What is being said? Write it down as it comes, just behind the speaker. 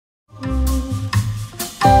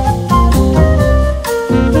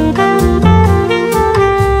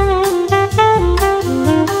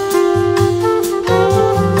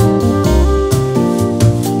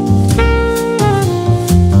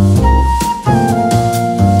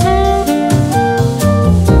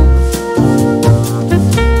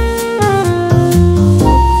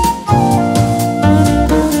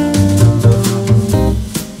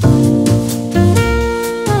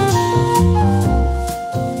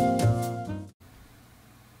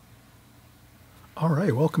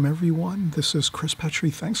right, welcome everyone. This is Chris Petri.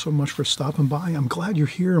 Thanks so much for stopping by. I'm glad you're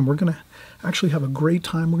here, and we're going to actually have a great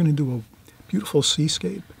time. We're going to do a beautiful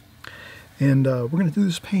seascape, and we're going to do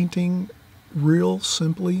this painting real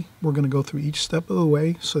simply. We're going to go through each step of the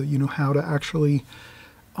way so that you know how to actually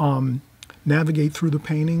navigate through the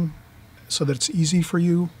painting so that it's easy for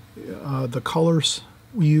you. The colors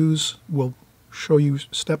we use will show you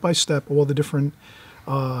step by step all the different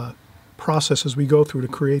processes we go through to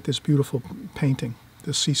create this beautiful painting,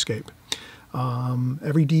 this seascape.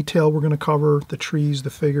 Every detail we're going to cover, the trees, the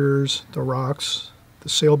figures, the rocks, the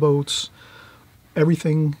sailboats,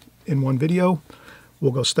 everything in one video.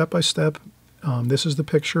 We'll go step by step. This is the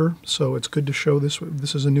picture, so it's good to show this.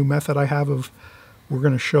 This is a new method I have of, we're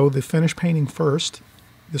going to show the finished painting first.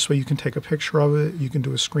 This way you can take a picture of it, you can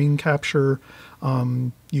do a screen capture,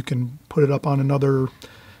 you can put it up on another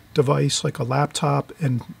device like a laptop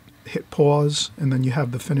and hit pause, and then you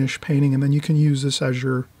have the finished painting, and then you can use this as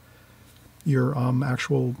your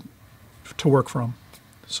actual to work from,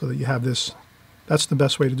 so that you have this. That's the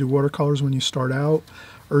best way to do watercolors when you start out,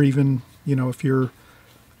 or even, you know, if you're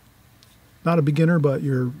not a beginner but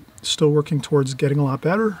you're still working towards getting a lot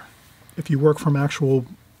better. If you work from actual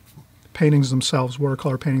paintings themselves,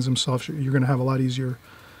 watercolor paintings themselves, you're going to have a lot easier,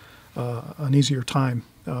 an easier time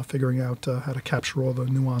figuring out how to capture all the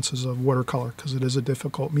nuances of watercolor, because it is a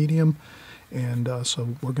difficult medium, and so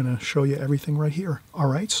we're going to show you everything right here. All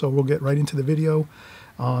right, so we'll get right into the video.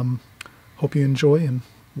 Hope you enjoy, and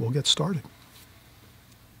we'll get started.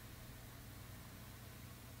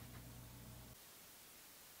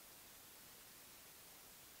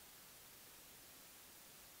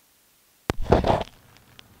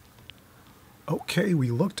 Okay,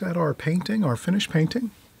 we looked at our painting, our finished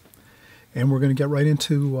painting, and we're going to get right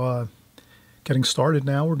into getting started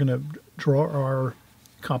now. We're going to draw our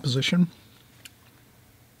composition,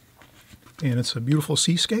 and it's a beautiful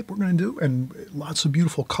seascape we're going to do, and lots of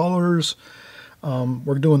beautiful colors.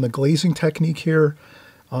 We're doing the glazing technique here.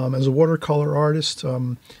 As a watercolor artist,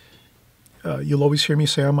 you'll always hear me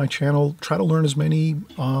say on my channel, try to learn as many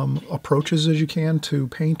approaches as you can to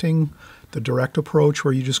painting. The direct approach,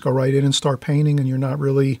 where you just go right in and start painting and you're not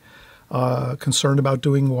really concerned about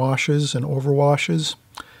doing washes and overwashes.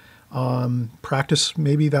 Practice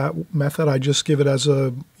maybe that method. I just give it as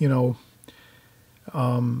a, you know,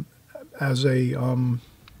 as a,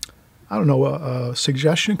 I don't know, a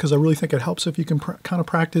suggestion, because I really think it helps if you can kind of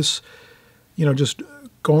practice, you know, just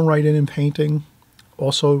going right in and painting.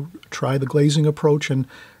 Also try the glazing approach, and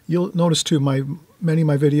you'll notice too, many of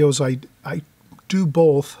my videos, I do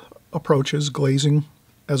both approaches, glazing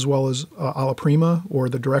as well as alla prima, or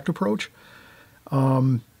the direct approach.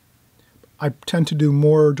 I tend to do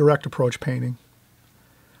more direct approach painting,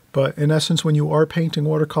 but in essence, when you are painting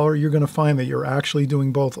watercolor, you're going to find that you're actually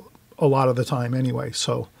doing both a lot of the time anyway.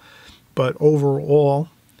 So, but overall,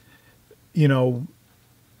 you know,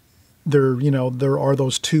 there are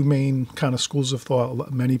those two main kind of schools of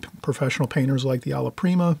thought. Many professional painters like the alla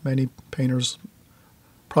prima, many painters,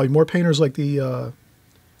 probably more painters like the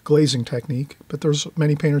glazing technique, but there's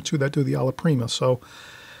many painters too that do the alla prima. So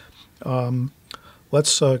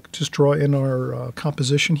let's just draw in our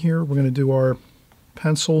composition here. We're going to do our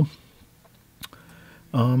pencil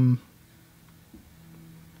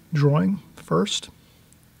drawing first,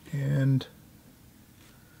 and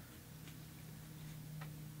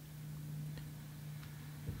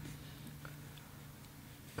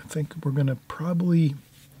I think we're going to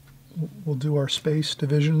we'll do our space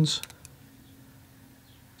divisions.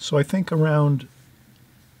 So I think around,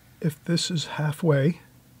 if this is halfway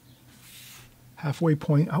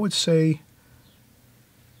point, I would say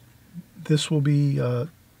this will be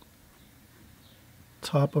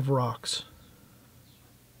top of rocks.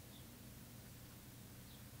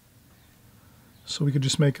 So we could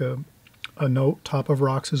just make a note. Top of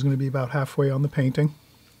rocks is going to be about halfway on the painting.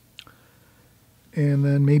 And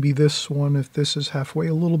then maybe this one, if this is halfway,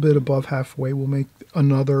 a little bit above halfway, we'll make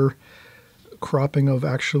another cropping of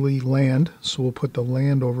actually land. So we'll put the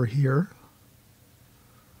land over here.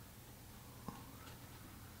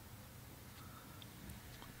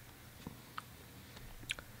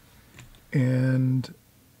 And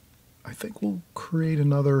I think we'll create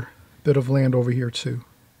another bit of land over here too.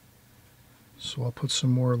 So I'll put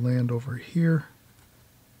some more land over here.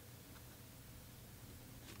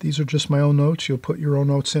 These are just my own notes. You'll put your own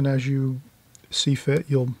notes in as you see fit.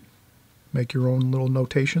 You'll make your own little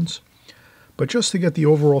notations. But just to get the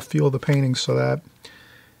overall feel of the painting, so that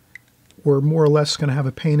we're more or less going to have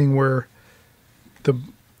a painting where the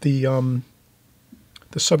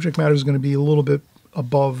subject matter is going to be a little bit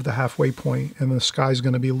above the halfway point, and the sky is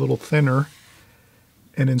going to be a little thinner,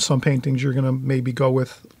 And in some paintings, you're going to maybe go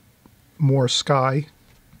with more sky,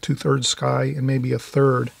 2/3 sky, and maybe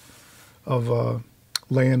 1/3 of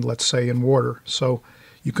land, let's say, and water. So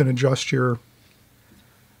you can adjust your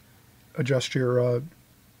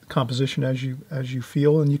composition as you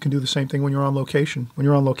feel, and you can do the same thing when you're on location. When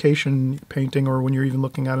you're on location painting, or when you're even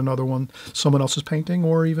looking at another one, someone else's painting,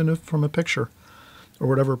 or even if from a picture, or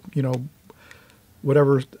whatever, you know,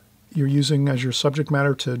 whatever you're using as your subject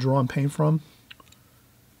matter to draw and paint from,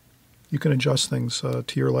 you can adjust things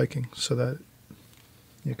to your liking, so that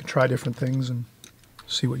you can try different things and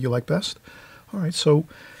see what you like best. All right, so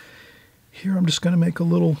here I'm just going to make a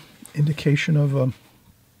little indication of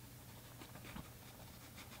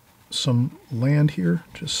some land here,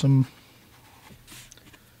 just some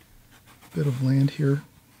bit of land here.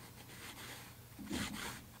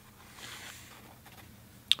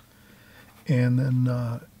 And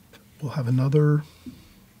then we'll have another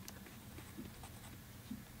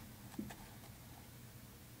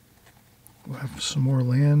we'll have some more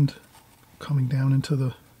land coming down into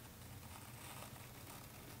the,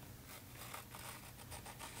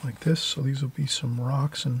 like this. So these will be some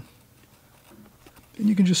rocks, and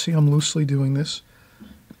you can just see I'm loosely doing this.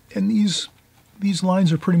 And these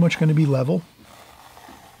lines are pretty much going to be level.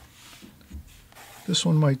 This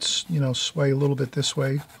one might, you know, sway a little bit this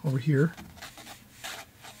way over here,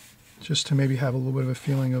 just to maybe have a little bit of a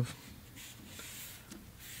feeling of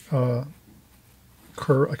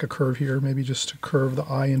curve, like a curve here, maybe just to curve the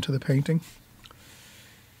eye into the painting.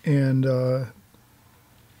 And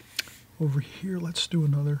over here, let's do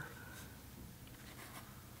another.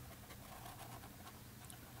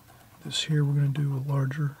 This here, we're going to do a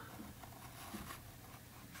larger.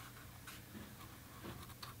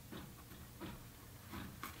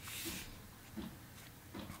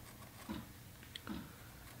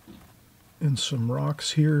 And some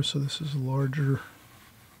rocks here, so this is a larger.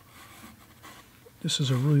 This is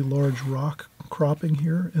a really large rock cropping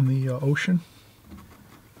here in the ocean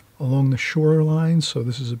along the shoreline, so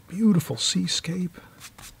this is a beautiful seascape.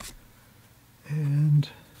 And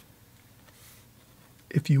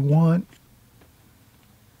if you want,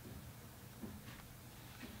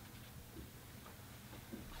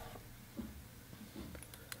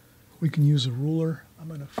 we can use a ruler. I'm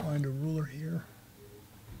going to find a ruler here.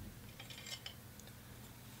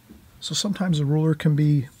 So sometimes a ruler can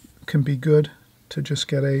be good to just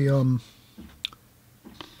get a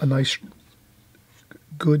nice,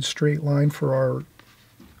 good straight line for our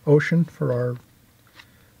ocean, for our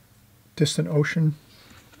distant ocean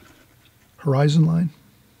horizon line.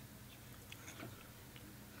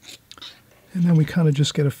 And then we kind of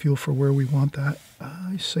just get a feel for where we want that.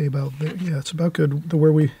 I say about there. Yeah, it's about good. The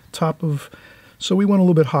where we top of. So we went a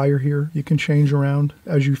little bit higher here. You can change around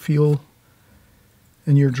as you feel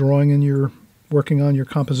in your drawing and you're working on your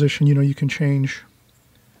composition. You know, you can change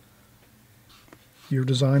your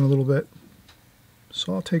design a little bit.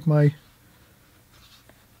 So I'll take my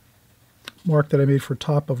mark that I made for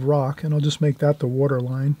top of rock, and I'll just make that the water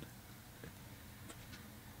line.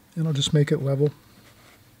 And I'll just make it level.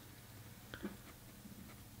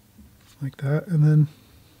 Like that, and then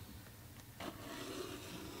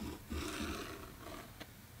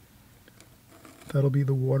that'll be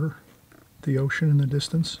the water, the ocean in the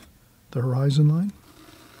distance, the horizon line.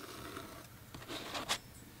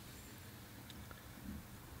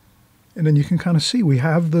 And then you can kind of see we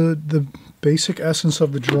have the basic essence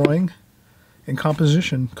of the drawing and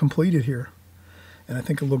composition completed here. And I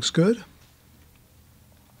think it looks good.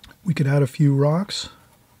 We could add a few rocks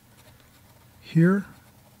here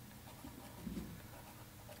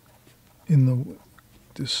in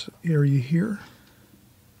this area here.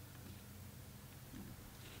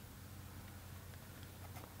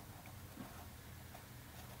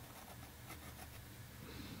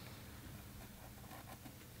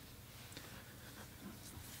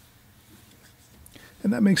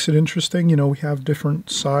 And that makes it interesting. You know, we have different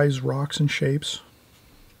size rocks and shapes.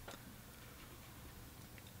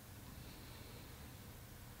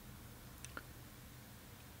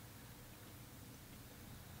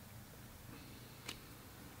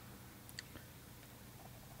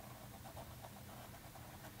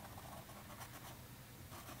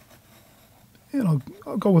 And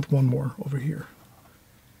I'll go with one more over here.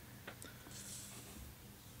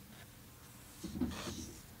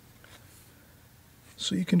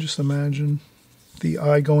 So you can just imagine the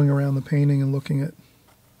eye going around the painting and looking at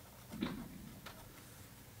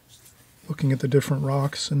the different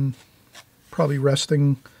rocks, and probably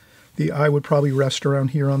resting. The eye would probably rest around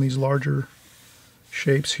here on these larger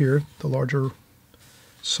shapes here, the larger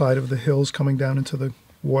side of the hills coming down into the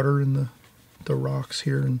water and the rocks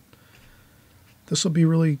here, and this will be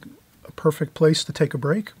really a perfect place to take a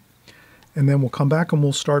break. And then we'll come back and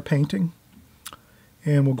we'll start painting.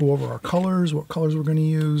 And we'll go over our colors, what colors we're going to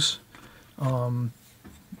use, our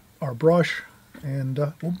brush, and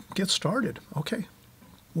we'll get started. Okay,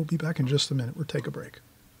 we'll be back in just a minute. We'll take a break.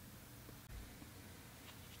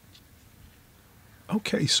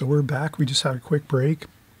 Okay, so we're back. We just had a quick break.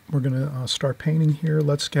 We're going to start painting here.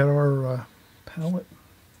 Let's get our palette.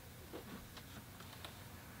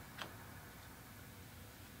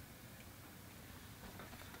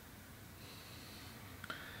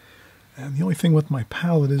 And the only thing with my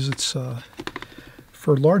palette is it's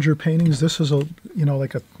for larger paintings. This is a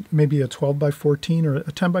like maybe a 12 by 14 or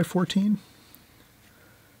a 10 by 14.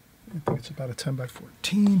 I think it's about a 10 by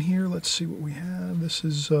 14 here. Let's see what we have. This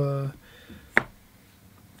is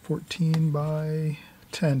 14 by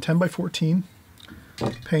 10 by 14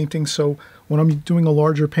 painting. So when I'm doing a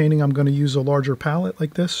larger painting, I'm going to use a larger palette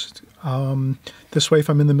like this. This way, if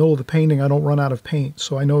I'm in the middle of the painting, I don't run out of paint.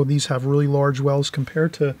 So I know these have really large wells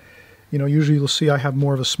compared to, usually you'll see I have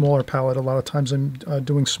more of a smaller palette. A lot of times I'm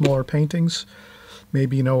doing smaller paintings,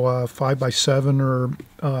 maybe, 5 by 7 or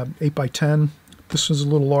 8 by 10. This is a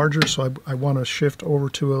little larger, so I want to shift over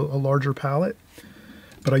to a larger palette.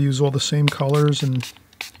 But I use all the same colors, and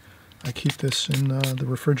I keep this in the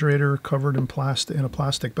refrigerator covered in a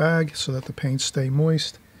plastic bag so that the paints stay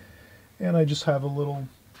moist. And I just have a little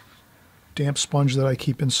damp sponge that I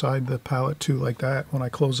keep inside the palette too, like that. When I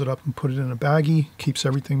close it up and put it in a baggie, keeps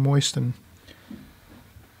everything moist. And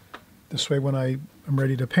this way, when I'm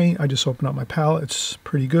ready to paint, I just open up my palette. It's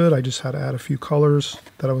pretty good. I just had to add a few colors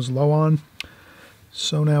that I was low on.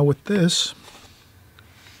 So now with this,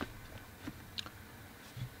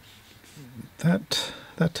 that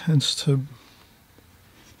tends to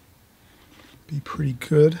be pretty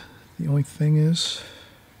good. The only thing is,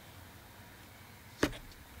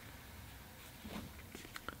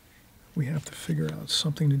 we have to figure out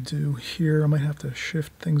something to do here. I might have to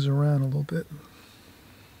shift things around a little bit.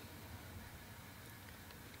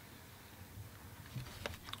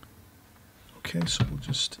 Okay, so we'll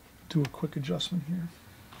just do a quick adjustment here.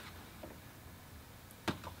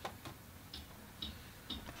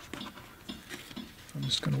 I'm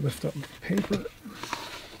just going to lift up my paper.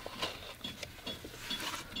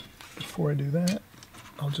 Before I do that,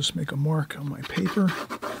 I'll just make a mark on my paper.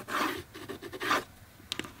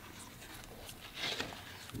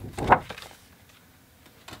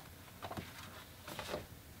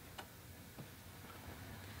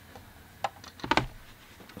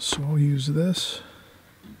 So I'll use this.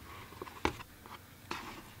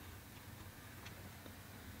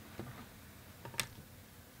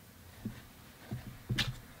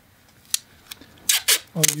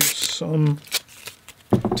 I'll use some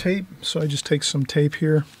tape, so I just take some tape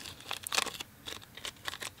here.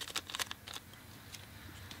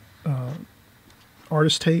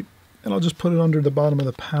 Artist tape, and I'll just put it under the bottom of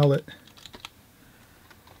the palette.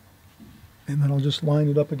 And then I'll just line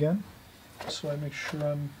it up again, so I make sure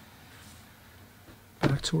I'm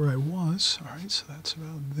back to where I was. All right, so that's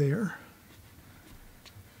about there.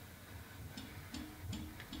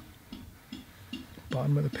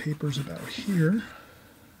 Bottom of the paper's about here.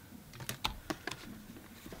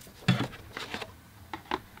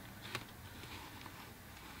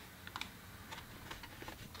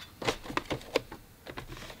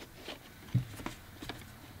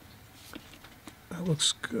 That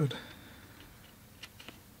looks good.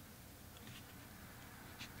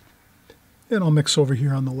 And I'll mix over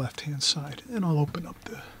here on the left-hand side, and I'll open up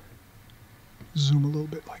the zoom a little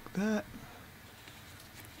bit like that.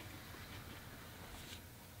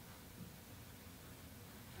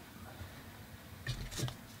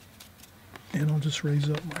 And I'll just raise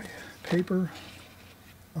up my paper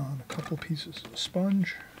on a couple pieces of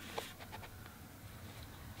sponge,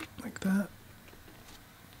 like that.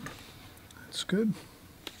 That's good.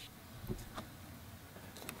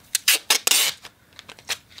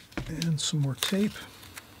 And some more tape,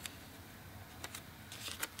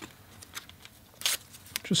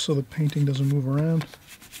 just so the painting doesn't move around.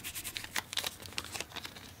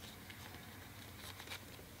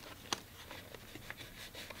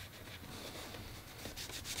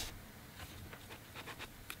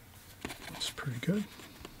 That's pretty good.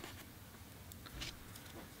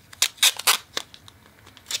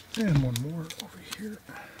 And one more over here.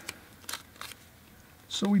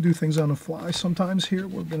 So we do things on the fly sometimes here.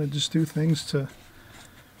 We're going to just do things to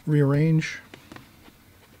rearrange.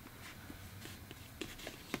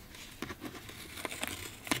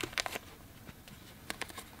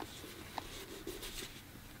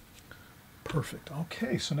 Perfect.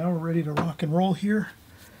 Okay, so now we're ready to rock and roll here.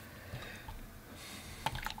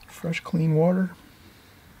 fresh clean water,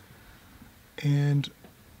 and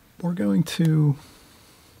we're going to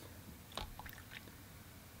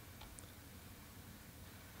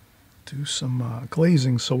do some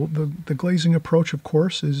glazing. So the glazing approach, of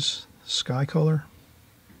course, is sky color.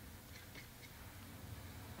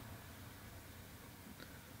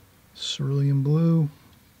 Cerulean blue,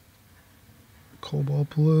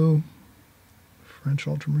 cobalt blue, French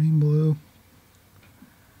ultramarine blue,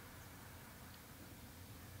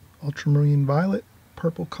 ultramarine violet,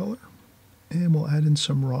 purple color, and we'll add in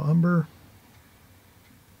some raw umber.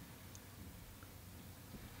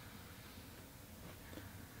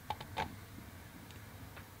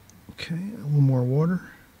 Okay, a little more water.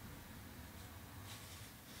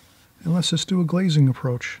 And let's just do a glazing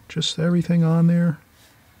approach. Just everything on there.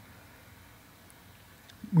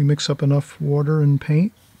 We mix up enough water and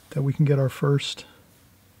paint that we can get our first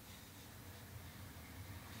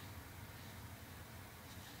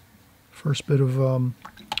bit of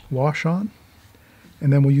wash on,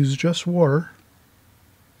 and then we'll use just water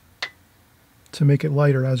to make it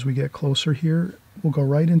lighter as we get closer here. We'll go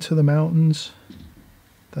right into the mountains.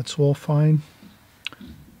 That's all fine,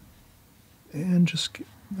 and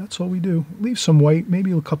that's all we do. Leave some white,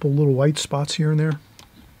 maybe a couple little white spots here and there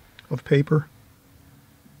of paper.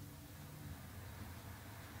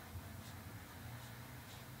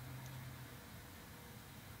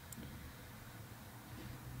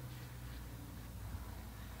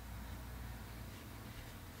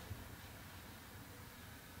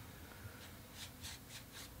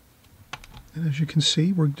 And as you can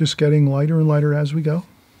see, we're just getting lighter and lighter as we go.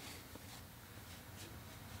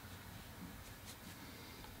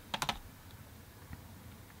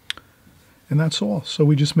 And that's all. So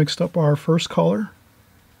we just mixed up our first color,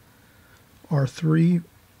 our three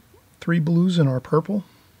blues and our purple.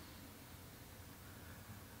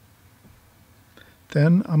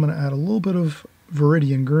 Then I'm going to add a little bit of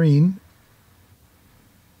viridian green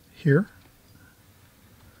here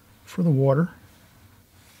for the water.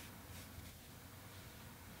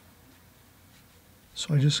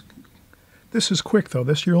 So this is quick though.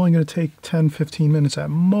 You're only going to take 10-15 minutes at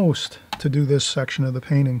most to do this section of the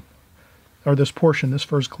painting, or this portion, this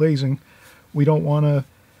first glazing. We don't want to,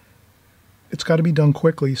 it's got to be done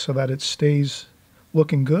quickly so that it stays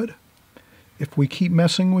looking good. If we keep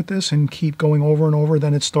messing with this and keep going over and over,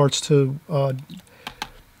 then it starts to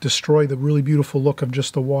destroy the really beautiful look of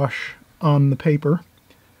just the wash on the paper.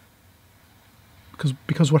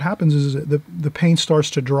 Because what happens is the paint starts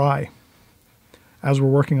to dry. As we're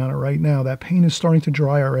working on it right now, that paint is starting to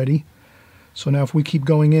dry already. So now if we keep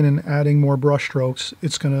going in and adding more brush strokes,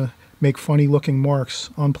 it's going to make funny looking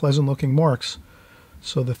marks, unpleasant looking marks.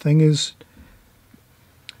 So the thing is,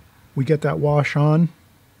 we get that wash on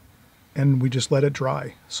and we just let it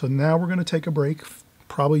dry. So now we're going to take a break,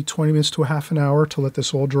 probably 20 minutes to a half an hour to let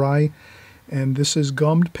this all dry. And this is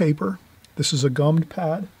gummed paper. This is a gummed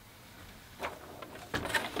pad.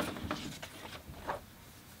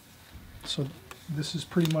 So this is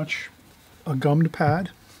pretty much a gummed pad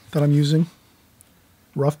that I'm using.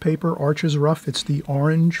 Rough paper, Arches Rough. It's the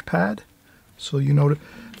orange pad. So you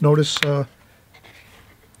notice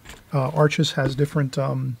Arches has different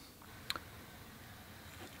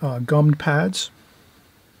gummed pads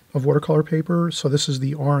of watercolor paper. So this is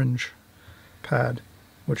the orange pad,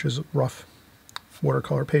 which is rough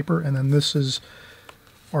watercolor paper. And then this is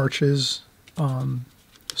Arches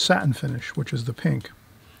satin finish, which is the pink.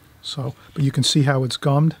 So, but you can see how it's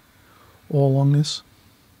gummed all along this.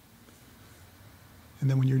 And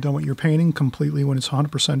then when you're done with your painting completely, when it's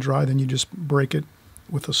 100% dry, then you just break it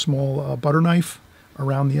with a small butter knife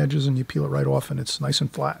around the edges and you peel it right off and it's nice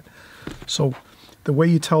and flat. So the way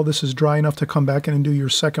you tell this is dry enough to come back in and do your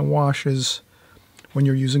second wash is when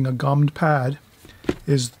you're using a gummed pad,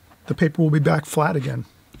 is the paper will be back flat again,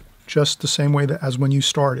 just the same way as when you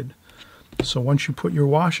started. So once you put your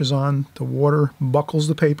washes on, the water buckles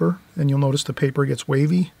the paper, and you'll notice the paper gets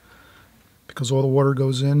wavy because all the water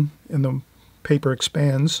goes in and the paper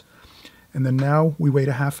expands. And then now we wait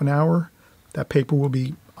a half an hour, that paper will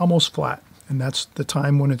be almost flat. And that's the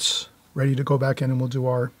time when it's ready to go back in and we'll do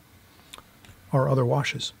our other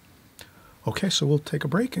washes. Okay, so we'll take a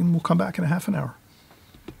break and we'll come back in a half an hour.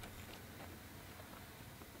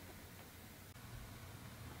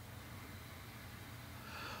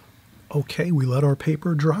 Okay, we let our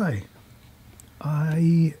paper dry.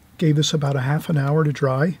 I gave this about a half an hour to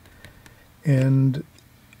dry, and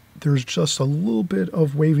there's just a little bit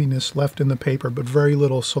of waviness left in the paper, but very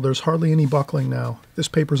little, so there's hardly any buckling now. This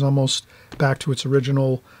paper's almost back to its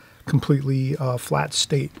original completely flat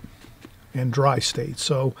state and dry state.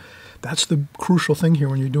 So that's the crucial thing here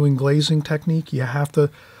when you're doing glazing technique. You have to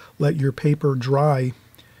let your paper dry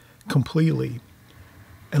completely.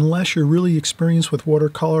 Unless you're really experienced with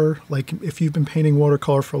watercolor, like if you've been painting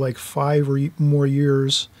watercolor for like 5 or more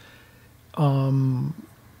years, then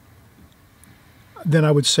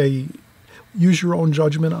I would say use your own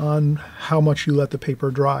judgment on how much you let the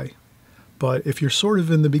paper dry. But if you're sort of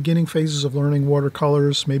in the beginning phases of learning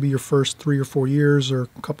watercolors, maybe your first 3 or 4 years or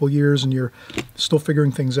a couple years, and you're still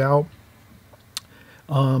figuring things out,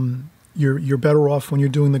 you're better off when you're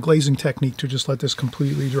doing the glazing technique to just let this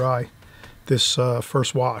completely dry, this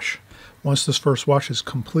first wash. Once this first wash is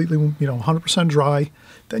completely, 100% dry,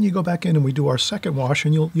 then you go back in and we do our second wash,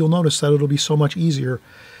 and you'll notice that it'll be so much easier.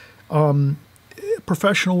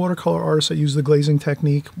 Professional watercolor artists that use the glazing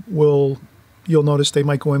technique you'll notice they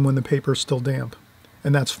might go in when the paper is still damp,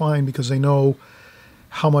 and that's fine because they know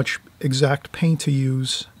how much exact paint to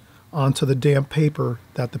use onto the damp paper,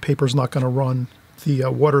 that the paper's not going to run. The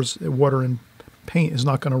water and paint is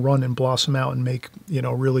not going to run and blossom out and make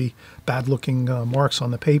really bad looking marks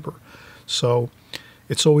on the paper. So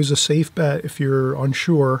it's always a safe bet if you're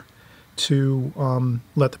unsure to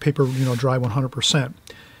let the paper dry 100%.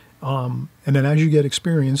 And then as you get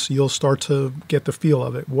experience, you'll start to get the feel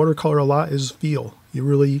of it. Watercolor a lot is feel.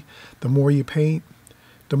 The more you paint,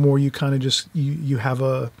 the more you kind of just you have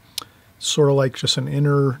a sort of like just an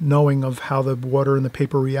inner knowing of how the water and the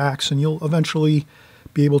paper reacts, and you'll eventually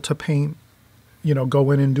be able to paint,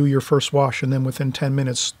 go in and do your first wash, and then within 10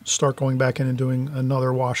 minutes start going back in and doing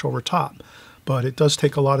another wash over top. But it does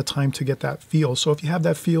take a lot of time to get that feel. So if you have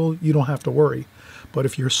that feel, you don't have to worry. But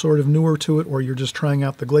if you're sort of newer to it, or you're just trying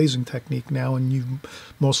out the glazing technique now, and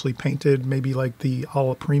you've mostly painted maybe like the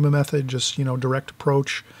alla prima method, just direct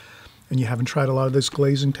approach, and you haven't tried a lot of this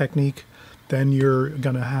glazing technique, then you're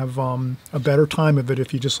going to have a better time of it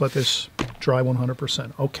if you just let this dry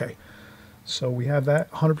 100%. Okay, so we have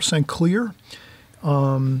that 100% clear.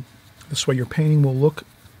 This way your painting will look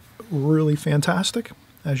really fantastic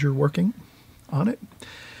as you're working on it.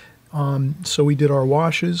 So we did our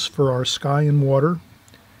washes for our sky and water.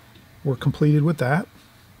 We're completed with that.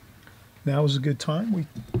 Now is a good time. We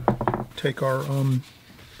take our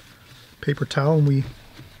paper towel and we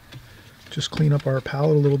just clean up our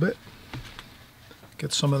palette a little bit.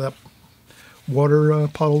 Get some of that water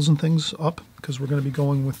puddles and things up, because we're going to be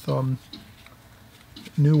going with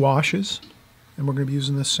new washes, and we're going to be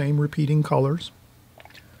using the same repeating colors.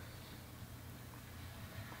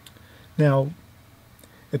 Now,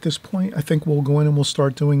 at this point, I think we'll go in and we'll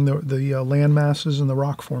start doing the land masses and the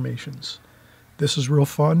rock formations. This is real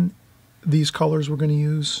fun. These colors we're going to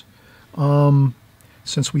use,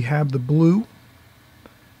 since we have the blue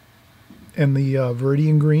and the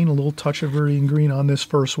Viridian green, a little touch of Viridian green on this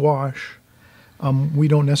first wash, we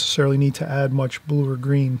don't necessarily need to add much blue or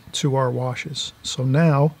green to our washes. So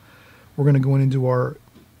now we're going to go in and do our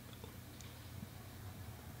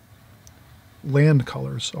land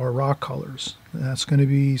colors, our rock colors. And that's going to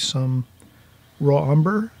be some raw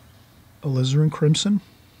umber, alizarin crimson,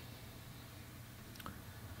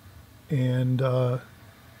 and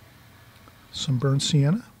some burnt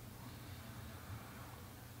sienna.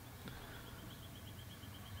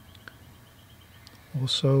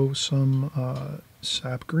 Also some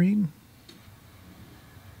sap green,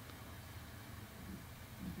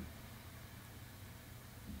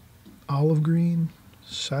 olive green,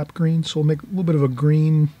 sap green, so we'll make a little bit of a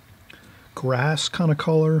green grass kind of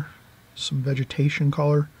color, some vegetation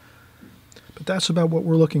color. But that's about what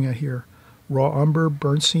we're looking at here. Raw umber,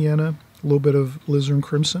 burnt sienna, a little bit of alizarin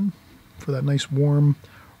crimson for that nice warm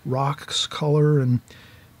rocks color, and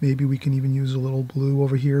maybe we can even use a little blue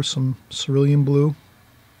over here, some cerulean blue.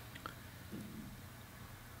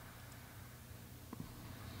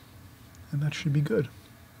 And that should be good.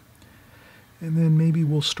 And then maybe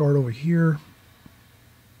we'll start over here.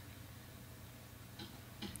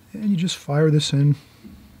 And you just fire this in.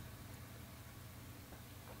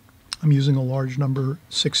 I'm using a large number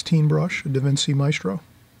 16 brush, a Da Vinci Maestro.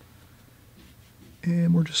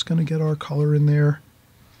 And we're just going to get our color in there.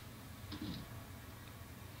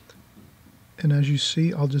 And as you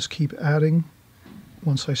see, I'll just keep adding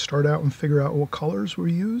once I start out and figure out what colors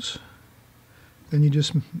we use. Then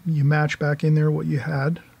you match back in there what you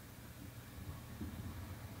had.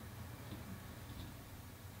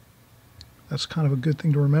 That's kind of a good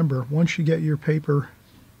thing to remember. Once you get your paper,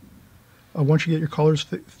 once you get your colors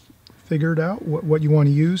figured out, what you want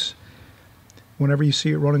to use, whenever you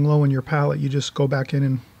see it running low in your palette, you just go back in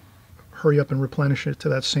and hurry up and replenish it to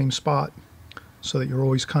that same spot, so that you're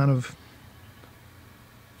always kind of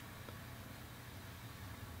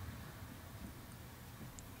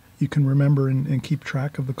you can remember and keep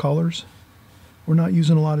track of the colors. We're not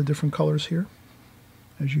using a lot of different colors here.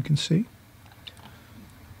 as you can see.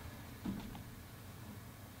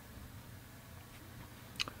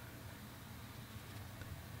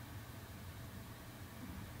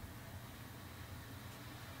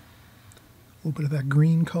 A little bit of that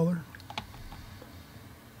green color.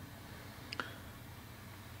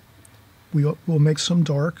 We'll make some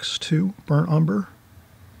darks too, burnt umber,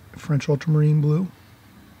 French ultramarine blue,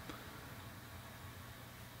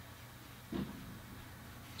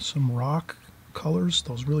 some rock colors,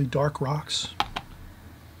 those really dark rocks.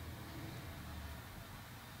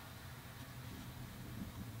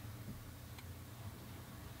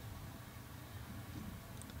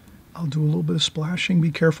 I'll do a little bit of splashing.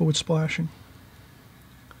 Be careful with splashing.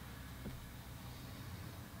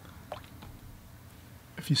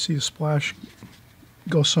 If you see a splash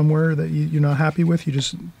go somewhere that you're not happy with, you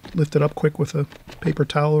just lift it up quick with a paper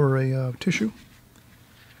towel or a tissue.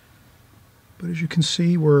 But as you can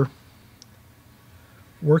see, we're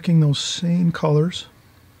working those same colors.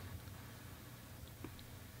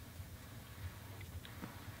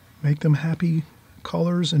 Make them happy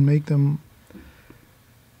colors and make them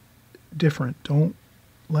different.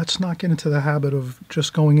 Let's not get into the habit of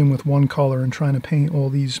just going in with one color and trying to paint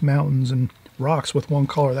all these mountains and rocks with one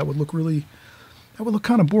color. That would look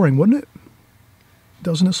kind of boring, wouldn't it?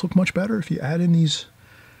 Doesn't this look much better if you add in these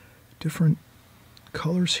different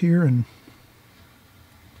colors here? And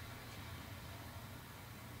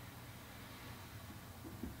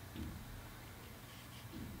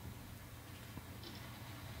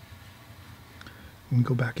we can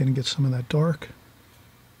go back in and get some of that dark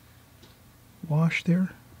wash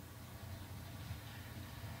there.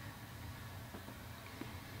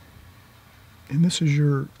 And this is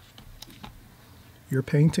your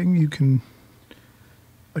painting. You can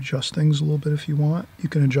adjust things a little bit if you want. You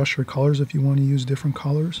can adjust your colors if you want to use different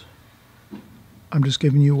colors. I'm just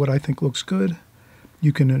giving you what I think looks good.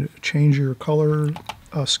 You can change your color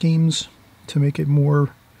schemes to make it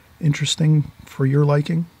more interesting for your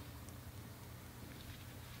liking.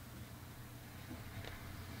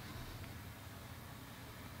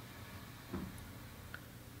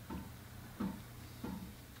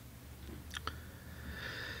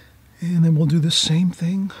 And then we'll do the same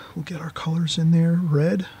thing. We'll get our colors in there.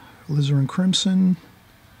 Red, alizarin crimson,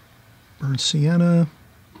 burnt sienna,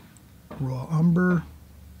 raw umber.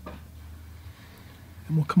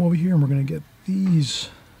 And we'll come over here and we're going to get these.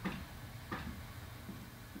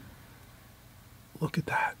 Look at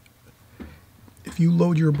that. If you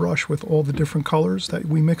load your brush with all the different colors that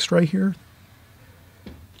we mixed right here,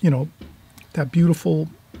 you know, that beautiful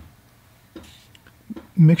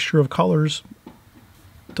mixture of colors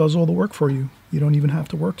does all the work for you. You don't even have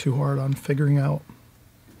to work too hard on figuring out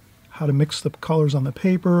how to mix the colors on the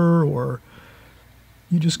paper, or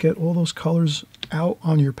you just get all those colors out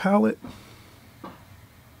on your palette.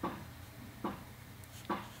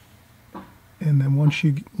 And then once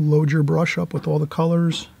you load your brush up with all the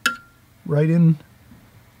colors right in,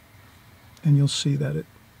 and you'll see that it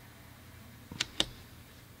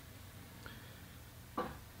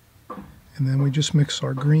and then we just mix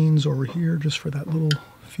our greens over here just for that little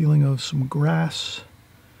feeling of some grass,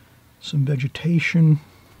 some vegetation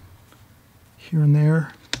here and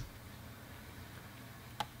there.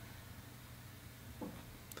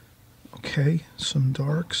 Okay, some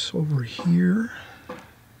darks over here.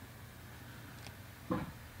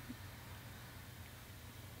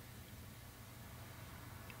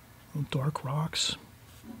 Little dark rocks.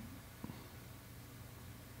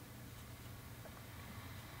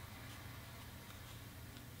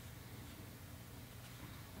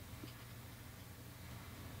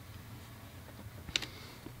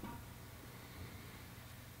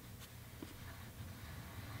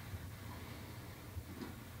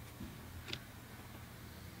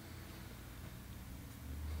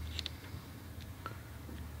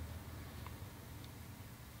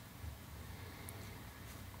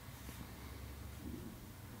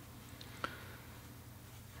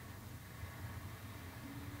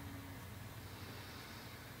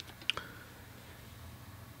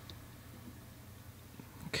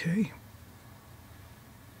 Okay.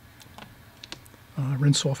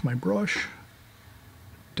 Rinse off my brush,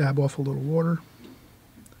 dab off a little water,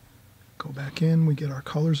 go back in, we get our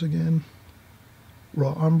colors again.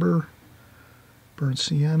 Raw umber, burnt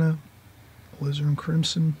sienna, alizarin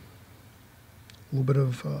crimson, a little bit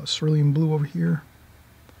of cerulean blue over here.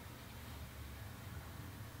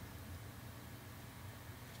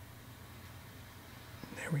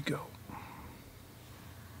 There we go.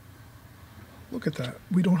 Look at that.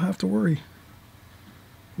 We don't have to worry.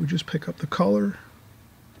 We just pick up the color.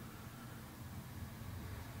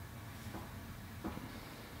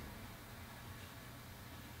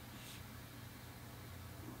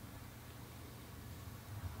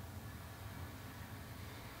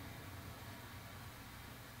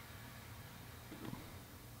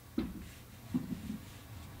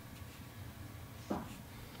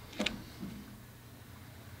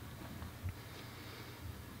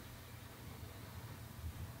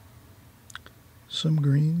 some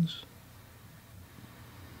greens.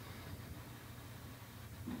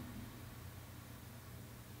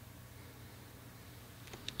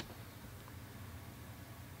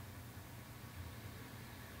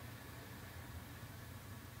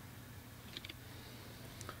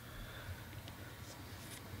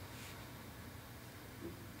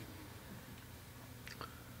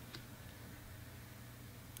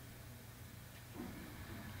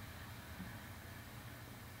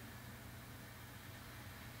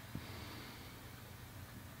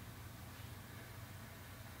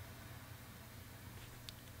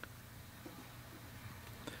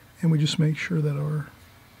 And we just make sure that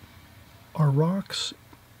our rocks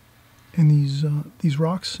and these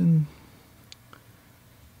rocks and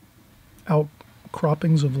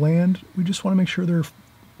outcroppings of land, we just want to make sure they're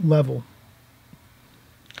level.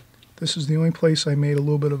 This is the only place I made a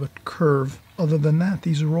little bit of a curve. Other than that,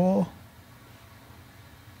 these are all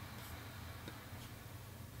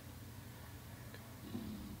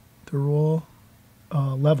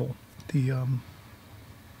level.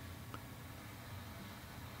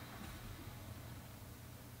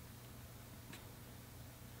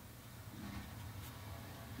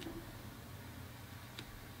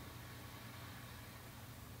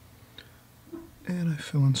 And I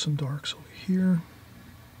fill in some darks over here.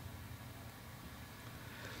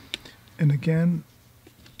 And again,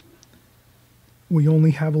 we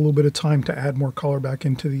only have a little bit of time to add more color back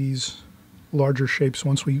into these larger shapes.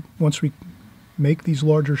 Once we make these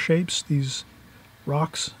larger shapes, these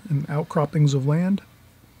rocks and outcroppings of land,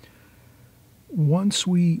 once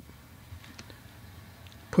we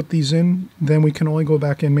put these in, then we can only go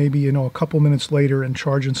back in maybe, a couple minutes later and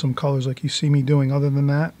charge in some colors like you see me doing. Other than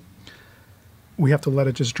that, we have to let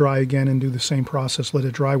it just dry again and do the same process, let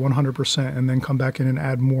it dry 100%, and then come back in and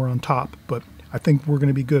add more on top. But I think we're going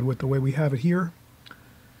to be good with the way we have it here.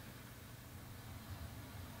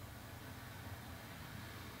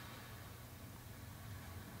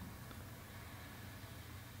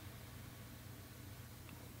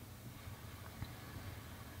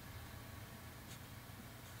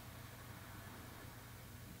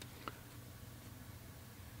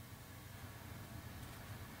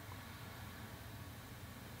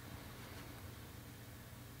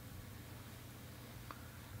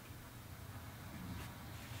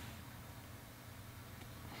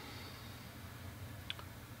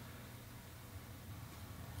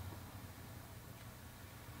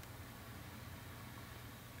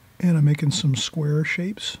 And I'm making some square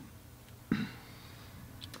shapes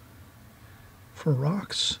for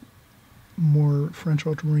rocks, more French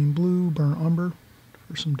ultramarine blue, burnt umber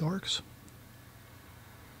for some darks.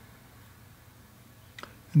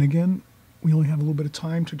 And again, we only have a little bit of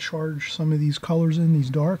time to charge some of these colors in,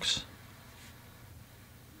 these darks.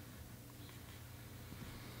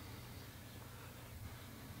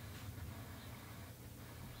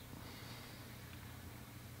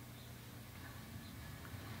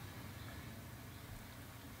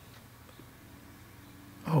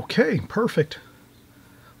 Okay, perfect.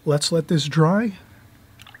 Let's let this dry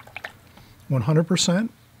 100%.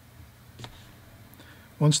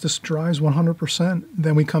 Once this dries 100%,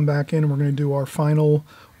 then we come back in and we're going to do our final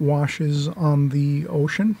washes on the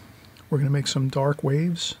ocean. We're going to make some dark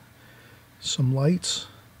waves, some lights,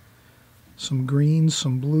 some greens,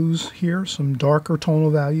 some blues here, some darker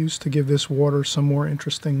tonal values to give this water some more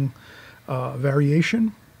interesting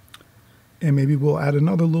variation. And maybe we'll add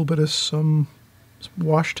another little bit of some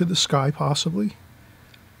wash to the sky, possibly.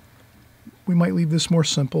 We might leave this more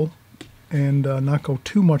simple and not go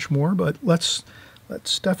too much more, but let's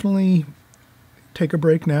definitely take a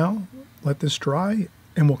break now, let this dry,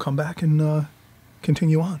 and we'll come back and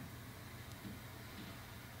continue on.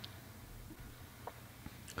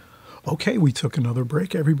 Okay, we took another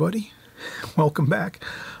break, everybody. Welcome back.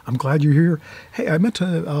 I'm glad you're here. Hey, I meant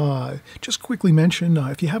to just quickly mention,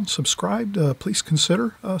 if you haven't subscribed, please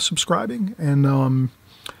consider subscribing and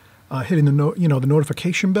hitting the the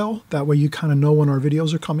notification bell. That way you kind of know when our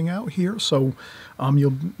videos are coming out here. So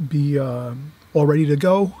you'll be all ready to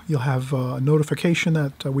go. You'll have a notification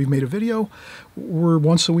that we've made a video. We're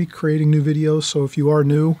once a week creating new videos, so if you are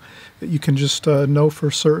new, you can just know for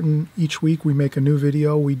certain each week we make a new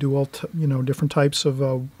video. We do all different types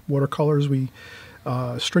of watercolors. We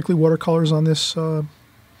strictly watercolors on this on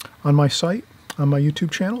my site, on my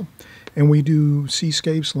YouTube channel, and we do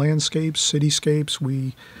seascapes, landscapes, cityscapes.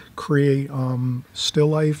 We create still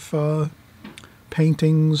life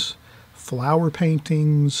paintings, flower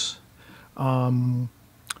paintings,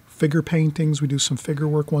 figure paintings. We do some figure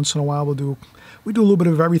work once in a while. We do a little bit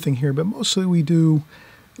of everything here, but mostly we do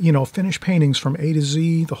you know, finish paintings from A to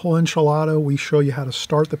Z, the whole enchilada. We show you how to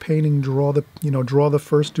start the painting, draw the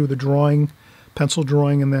first, do the drawing, pencil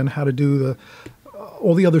drawing, and then how to do the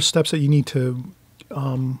all the other steps that you need to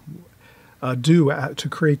to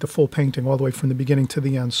create the full painting all the way from the beginning to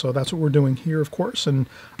the end. So that's what we're doing here, of course, and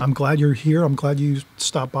I'm glad you're here. I'm glad you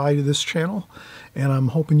stopped by to this channel, and I'm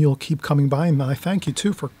hoping you'll keep coming by, and I thank you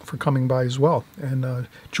too for coming by as well and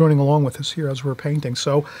joining along with us here as we're painting.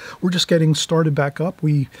 So we're just getting started back up.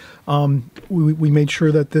 We made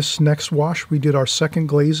sure that this next wash, we did our second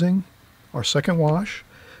glazing, our second wash,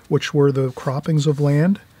 which were the croppings of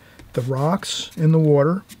land, the rocks in the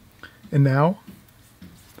water, and now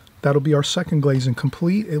that'll be our second glazing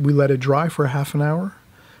complete. We let it dry for a half an hour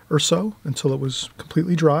or so until it was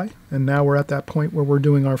completely dry. And now we're at that point where we're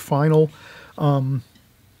doing our final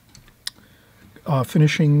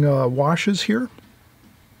finishing washes here.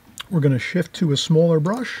 We're going to shift to a smaller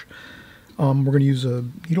brush. We're going to use a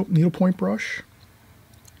needlepoint brush.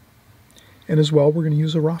 And as well, we're going to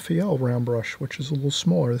use a Raphael round brush, which is a little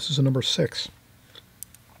smaller. This is a number 6.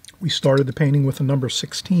 We started the painting with a number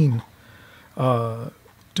 16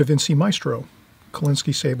 Da Vinci Maestro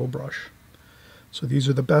Kolinsky sable brush. So these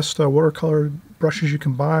are the best watercolor brushes you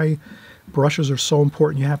can buy. Brushes are so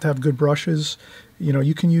important. You have to have good brushes. You know,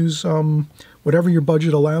 you can use whatever your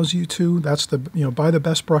budget allows you to. That's the, you know, buy the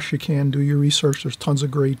best brush you can. Do your research. There's tons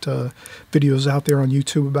of great videos out there on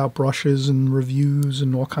YouTube about brushes and reviews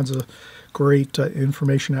and all kinds of great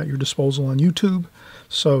information at your disposal on YouTube.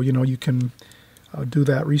 So, you know, you can do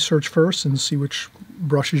that research first and see which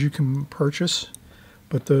brushes you can purchase.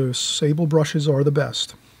 But the sable brushes are the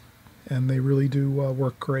best, and they really do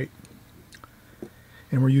work great.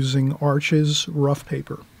 And we're using Arches rough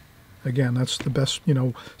paper. Again, that's the best, you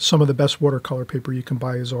know, some of the best watercolor paper you can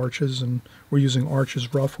buy is Arches, and we're using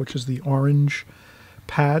Arches rough, which is the orange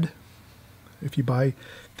pad. If you buy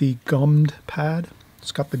the gummed pad,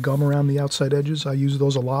 it's got the gum around the outside edges. I use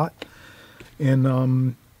those a lot.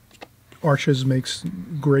 And Arches makes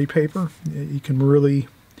great paper. You can really,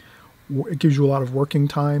 it gives you a lot of working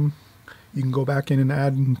time. You can go back in and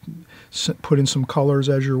add and put in some colors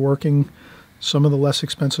as you're working. Some of the less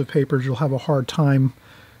expensive papers, you'll have a hard time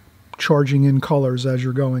charging in colors as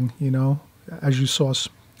you're going, you know. As you saw us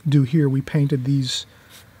do here, we painted these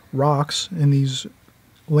rocks and these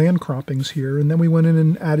land croppings here, and then we went in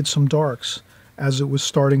and added some darks as it was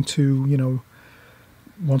starting to, you know,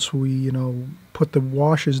 once we, you know, put the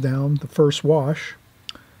washes down, the first wash,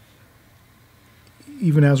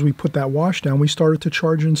 even as we put that wash down, we started to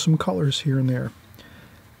charge in some colors here and there.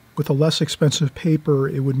 With a less expensive paper,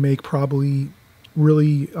 it would make probably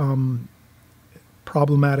really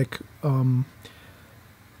problematic,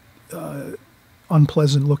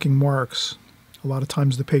 unpleasant looking marks. A lot of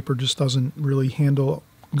times the paper just doesn't really handle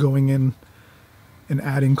going in and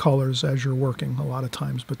adding colors as you're working a lot of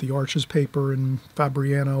times. But the Arches paper and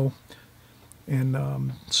Fabriano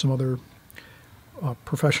and some other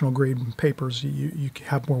professional grade papers, you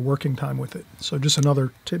have more working time with it. So just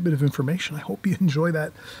another tidbit of information. I hope you enjoy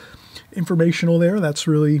that informational there. That's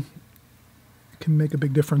really can make a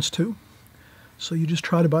big difference too. So you just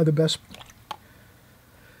try to buy the best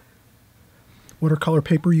watercolor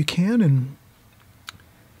paper you can, and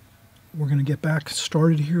we're going to get back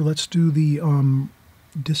started here. Let's do the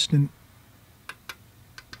distant.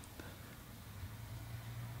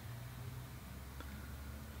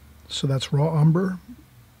 So that's raw umber,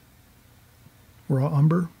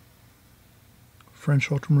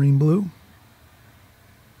 French ultramarine blue,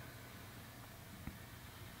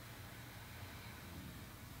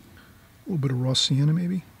 a little bit of raw sienna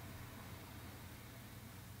maybe,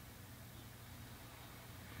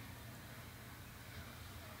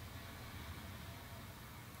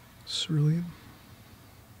 cerulean,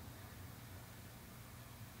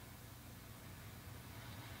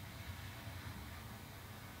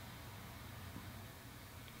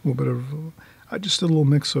 a little bit of, I just did a little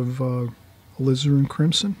mix of alizarin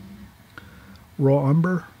crimson, raw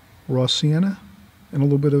umber, raw sienna, and a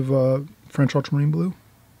little bit of French ultramarine blue,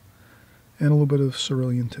 and a little bit of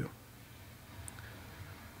cerulean too.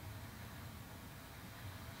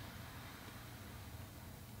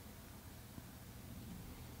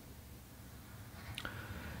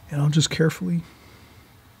 And I'll just carefully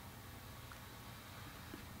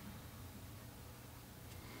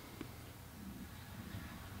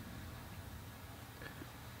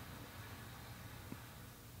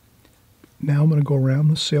now I'm going to go around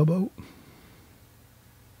the sailboat.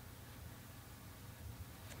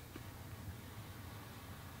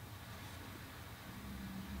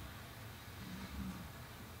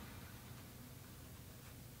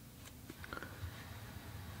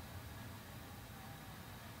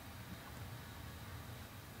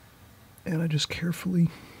 And I just carefully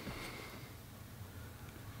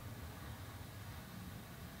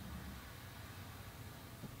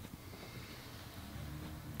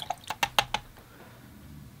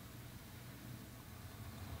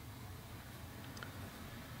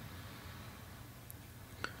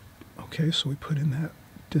okay, so we put in that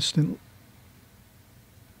distant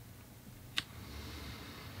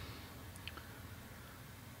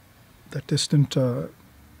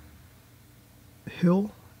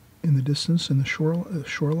hill in the distance in the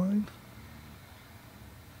shoreline.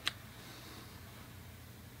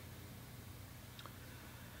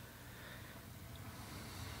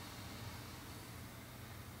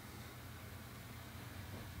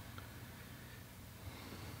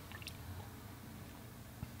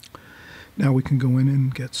 Now we can go in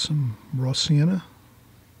and get some raw sienna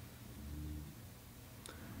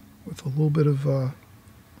with a little bit of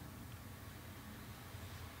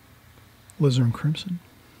alizarin crimson.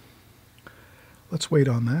 Let's wait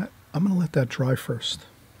on that. I'm going to let that dry first.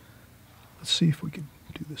 Let's see if we can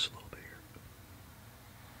do this a little bit here.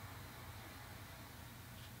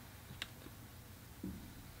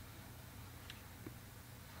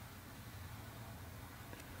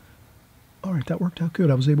 All right, that worked out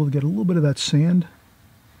good. I was able to get a little bit of that sand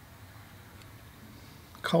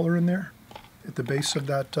color in there at the base of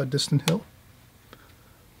that distant hill.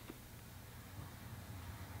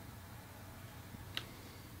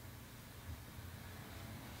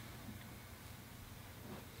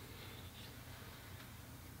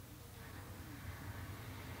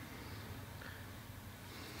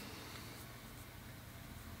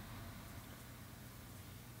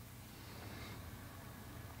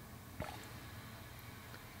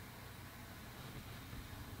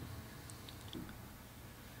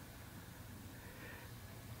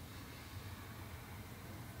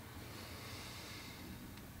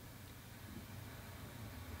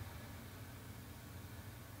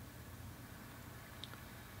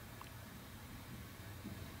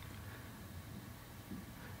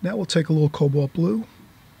 Now we'll take a little cobalt blue,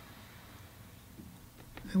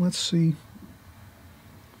 and let's see.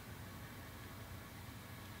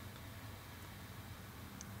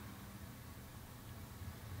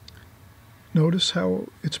 Notice how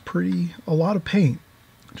it's pretty, a lot of paint,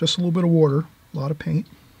 just a little bit of water, a lot of paint.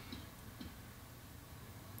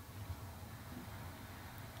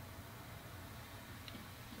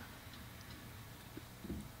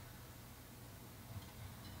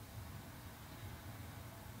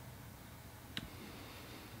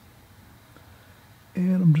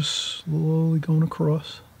 And I'm just slowly going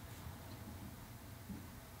across.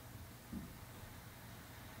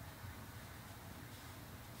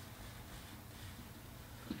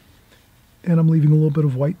 And I'm leaving a little bit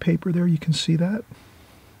of white paper there. You can see that.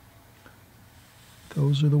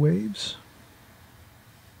 Those are the waves.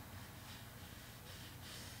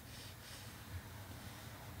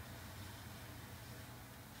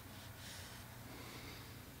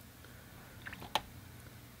 A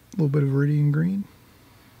little bit of viridian green.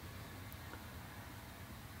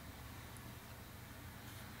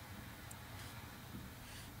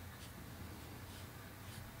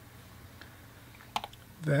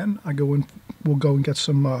 Then we'll go and get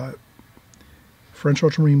some French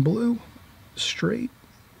ultramarine blue, straight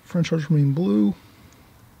French ultramarine blue,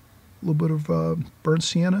 a little bit of burnt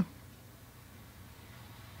sienna,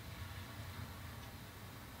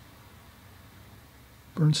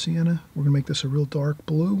 We're going to make this a real dark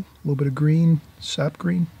blue, a little bit of green, sap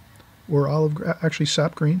green, or actually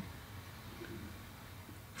sap green,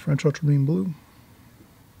 French ultramarine blue.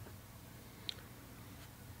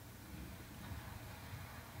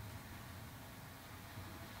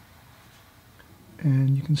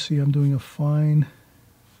 And you can see I'm doing a fine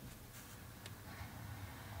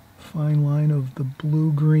line of the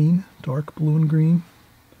blue-green, dark blue and green.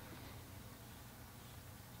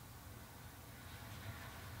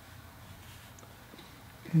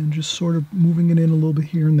 And just sort of moving it in a little bit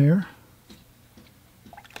here and there.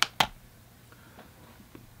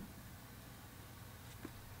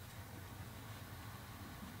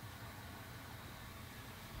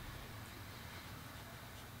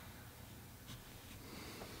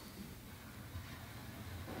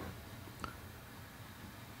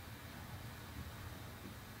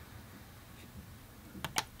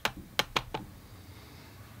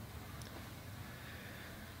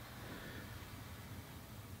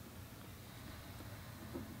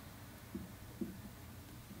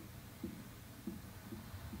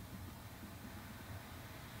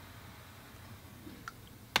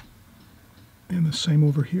 And the same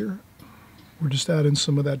over here. We're just adding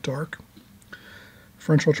some of that dark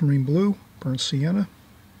French ultramarine blue, burnt sienna.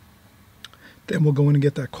 Then we'll go in and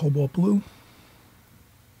get that cobalt blue.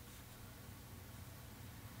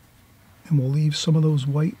 And we'll leave some of those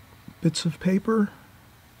white bits of paper.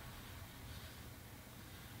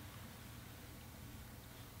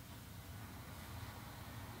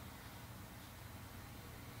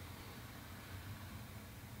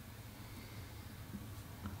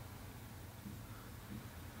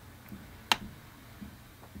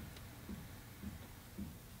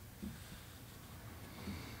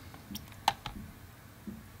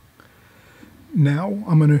 Now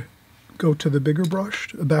I'm going to go to the bigger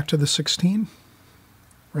brush, back to the 16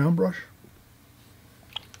 round brush.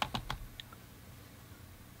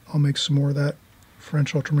 I'll make some more of that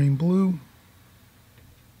French ultramarine blue,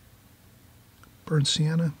 burnt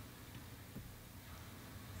sienna,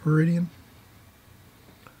 viridian.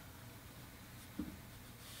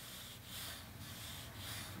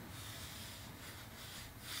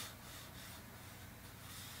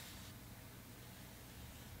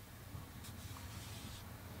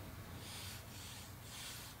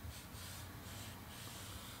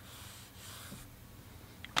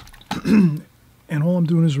 And all I'm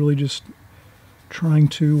doing is really just trying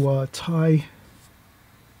to tie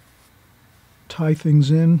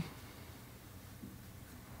things in.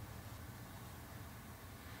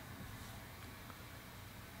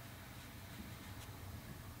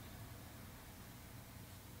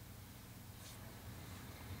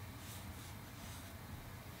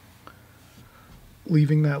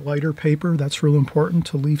 Leaving that lighter paper, that's real important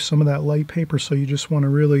to leave some of that light paper, so you just want to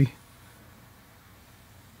really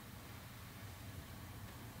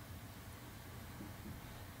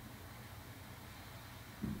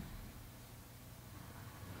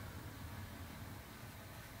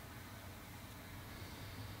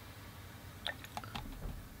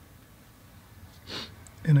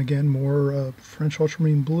and again more French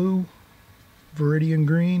ultramarine blue, viridian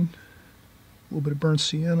green, a little bit of burnt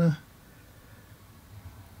sienna.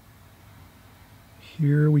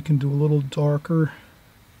 Here we can do a little darker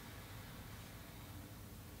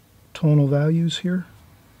tonal values here.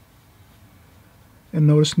 And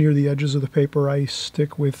notice near the edges of the paper I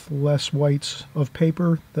stick with less whites of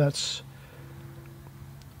paper.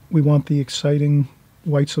 We want the exciting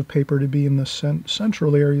whites of paper to be in the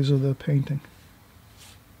central areas of the painting.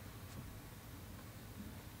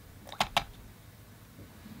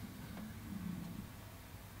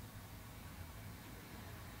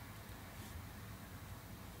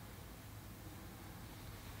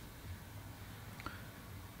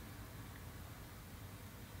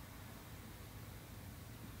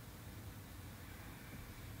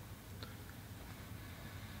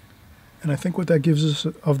 And I think what that gives us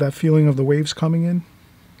of that feeling of the waves coming in,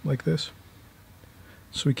 like this.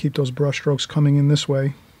 So we keep those brush strokes coming in this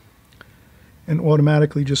way. And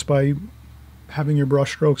automatically, just by having your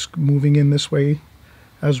brush strokes moving in this way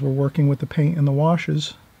as we're working with the paint and the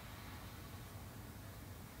washes,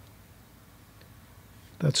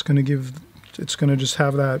 it's going to just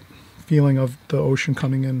have that feeling of the ocean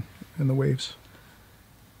coming in and the waves.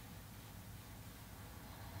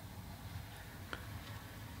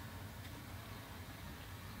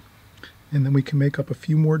 And then we can make up a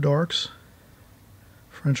few more darks.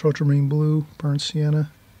 French ultramarine blue, burnt sienna,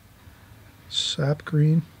 sap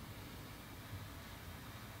green.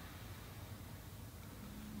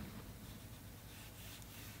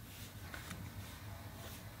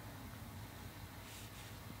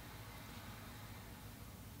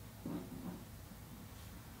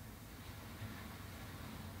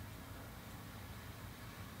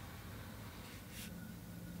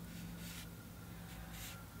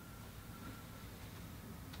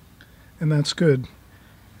 And that's good.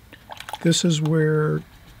 This is where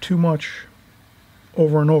too much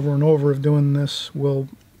over and over and over of doing this will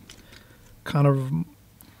kind of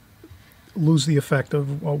lose the effect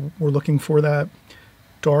of, well, we're looking for that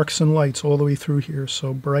darks and lights all the way through here.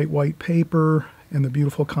 So bright white paper and the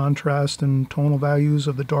beautiful contrast and tonal values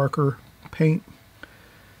of the darker paint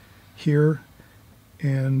here,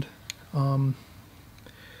 and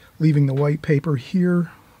leaving the white paper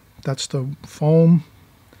here. That's the foam,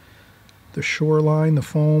 the shoreline, the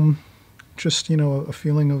foam, just, you know, a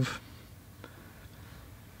feeling of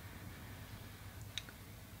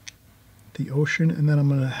the ocean. And then I'm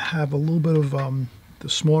going to have a little bit of the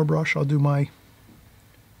smaller brush. I'll do my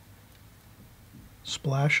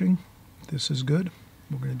splashing. This is good.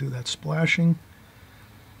 We're going to do that splashing.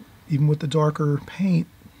 Even with the darker paint,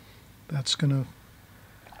 that's going to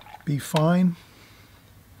be fine.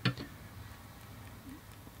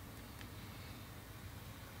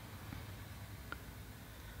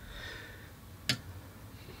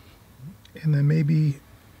 And then maybe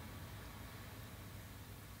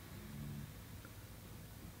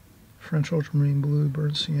French ultramarine blue,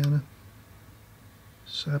 burnt sienna,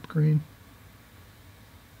 sap green,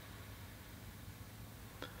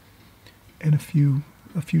 and a few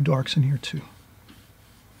darks in here too.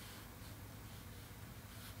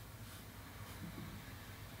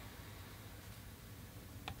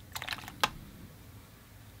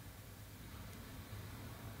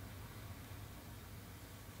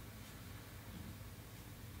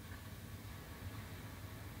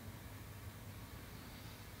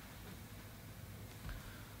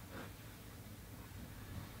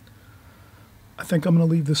 I think I'm going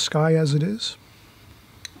to leave the sky as it is.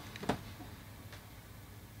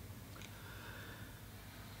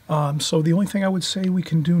 So the only thing I would say we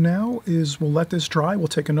can do now is we'll let this dry. We'll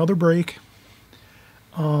take another break.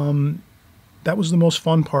 That was the most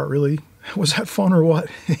fun part, really. Was that fun or what?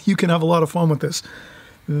 You can have a lot of fun with this.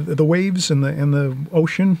 The waves and the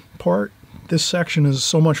ocean part, this section is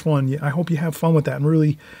so much fun. I hope you have fun with that and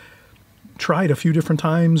really try it a few different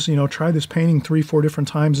times. You know, try this painting 3-4 different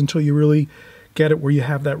times until you really get it where you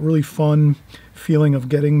have that really fun feeling of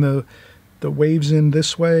getting the waves in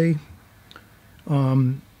this way,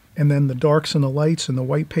 and then the darks and the lights and the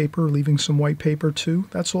white paper, leaving some white paper too.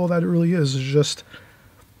 That's all that it really is just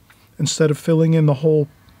instead of filling in the whole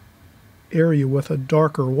area with a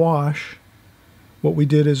darker wash, what we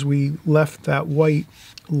did is we left that white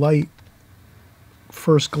light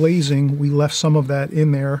first glazing, we left some of that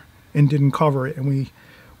in there and didn't cover it, and we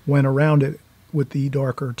went around it with the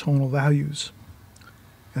darker tonal values.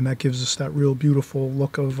 And that gives us that real beautiful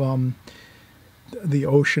look of the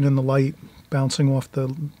ocean and the light bouncing off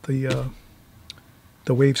the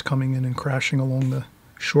waves coming in and crashing along the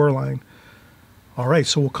shoreline. All right,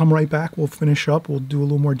 so we'll come right back. We'll finish up. We'll do a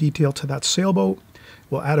little more detail to that sailboat.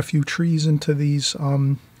 We'll add a few trees into these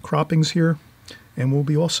croppings here, and we'll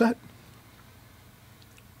be all set.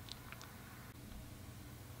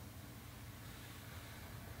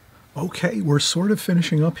 Okay, we're sort of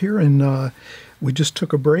finishing up here, and we just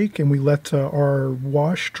took a break and we let our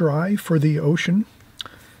wash dry for the ocean.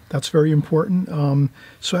 That's very important.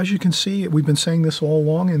 So as you can see, we've been saying this all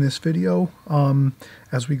along in this video,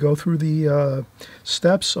 as we go through the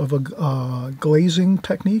steps of a glazing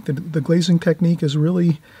technique. The glazing technique is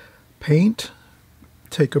really paint,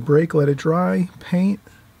 take a break, let it dry, paint,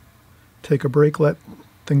 take a break, let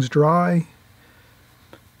things dry,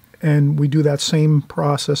 and we do that same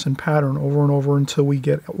process and pattern over and over until we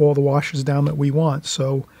get all the washes down that we want.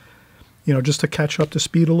 So, you know, just to catch up to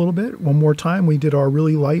speed a little bit, one more time, we did our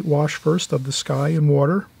really light wash first of the sky and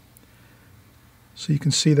water. So you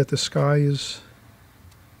can see that the sky is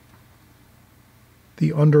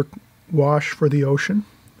the under wash for the ocean,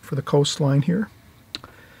 for the coastline here.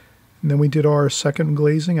 And then we did our second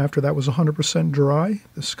glazing after that was 100% dry,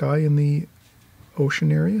 the sky in the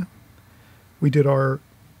ocean area. We did our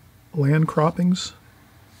land croppings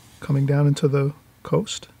coming down into the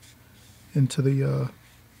coast, into the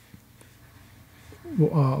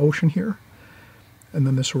ocean here, and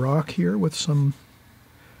then this rock here with some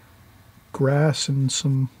grass and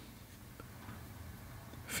some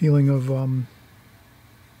feeling of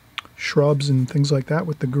shrubs and things like that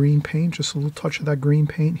with the green paint, just a little touch of that green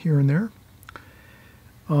paint here and there.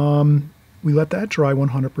 We let that dry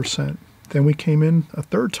 100%. Then we came in a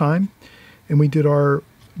third time and we did our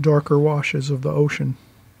darker washes of the ocean.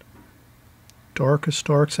 Darkest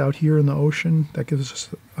darks out here in the ocean. That gives us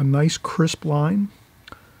a nice crisp line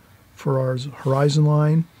for our horizon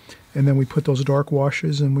line. And then we put those dark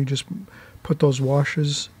washes, and we just put those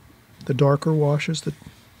washes, the darker washes,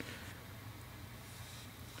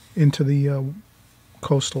 into the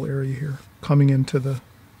coastal area here, coming into the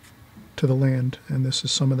land. And this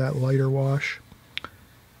is some of that lighter wash.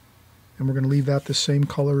 And we're going to leave that the same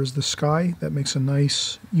color as the sky. That makes a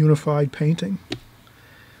nice unified painting.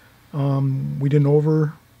 We didn't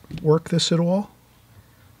overwork this at all.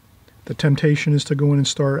 The temptation is to go in and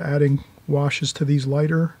start adding washes to these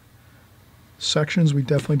lighter sections. We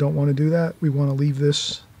definitely don't want to do that. We want to leave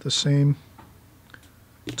this the same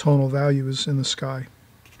tonal value as in the sky.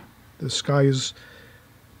 The sky is,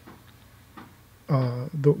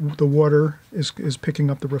 the water is picking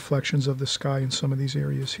up the reflections of the sky in some of these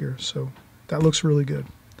areas here. So that looks really good.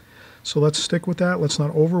 So let's stick with that. Let's not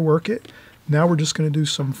overwork it. Now we're just going to do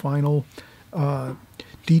some final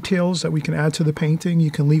details that we can add to the painting.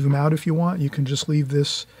 You can leave them out if you want. You can just leave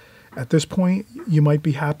this at this point. You might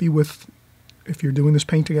be happy with, if you're doing this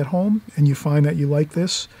painting at home and you find that you like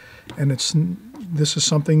this and this is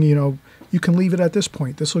something, you know, you can leave it at this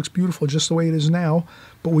point. This looks beautiful just the way it is now,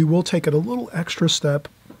 but we will take it a little extra step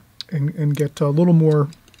and get a little more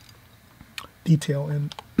detail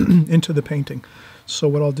into the painting. So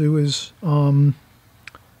what I'll do is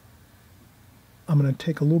I'm going to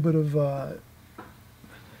take a little bit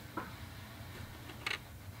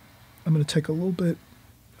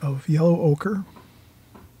of yellow ochre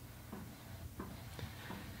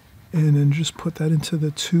and then just put that into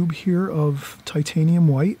the tube here of titanium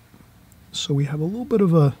white. So we have a little bit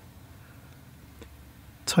of a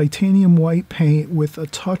titanium white paint with a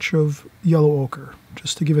touch of yellow ochre,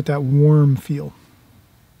 just to give it that warm feel.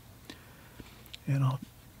 And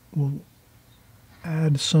we'll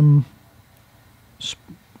add some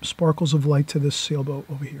sparkles of light to this sailboat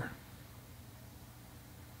over here.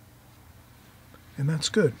 And that's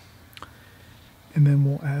good. And then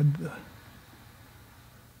we'll add the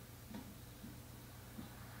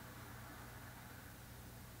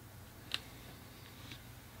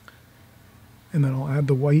and then I'll add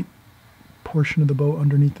the white portion of the boat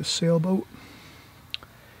underneath the sailboat.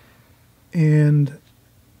 And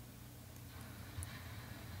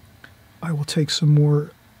I will take some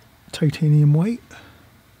more titanium white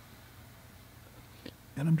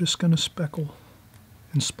and I'm just going to speckle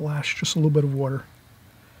and splash just a little bit of water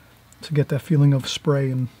to get that feeling of spray,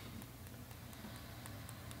 and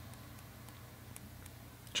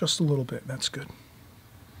just a little bit. That's good.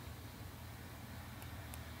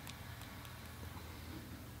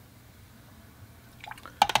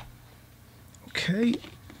 Okay.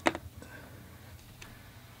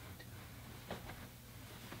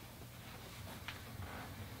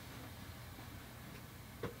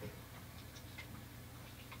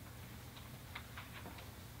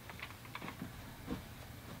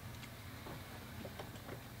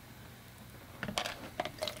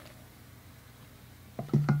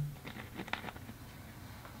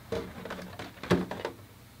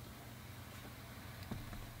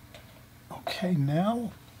 Okay,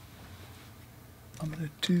 now I'm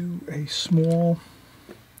going to do a small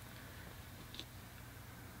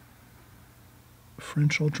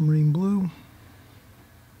French ultramarine blue.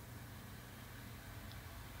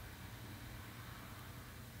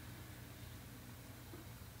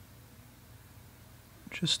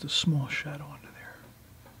 Just a small shadow under there.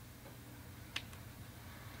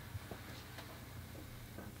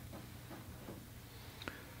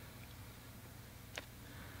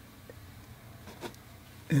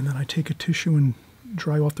 And then I take a tissue and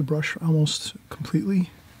dry off the brush almost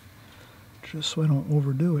completely, just so I don't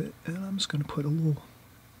overdo it. And I'm just going to put a little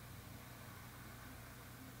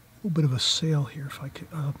bit of a sail here, if I could,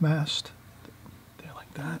 mast there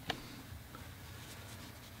like that.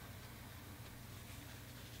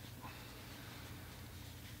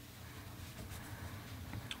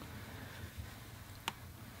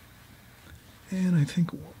 And I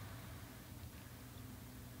think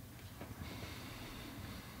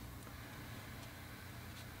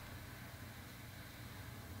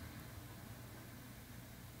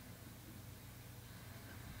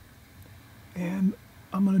and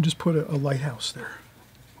I'm going to just put a lighthouse there.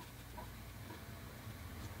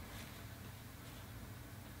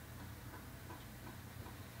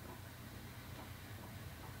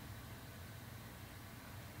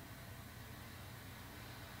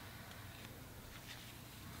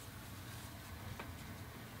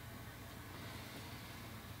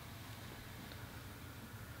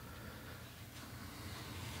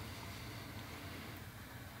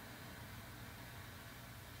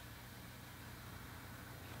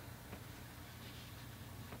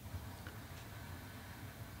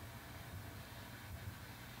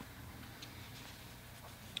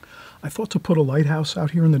 I thought to put a lighthouse out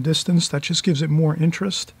here in the distance. That just gives it more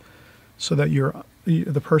interest, so that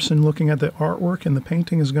the person looking at the artwork and the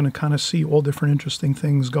painting is going to kind of see all different interesting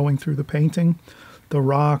things going through the painting. The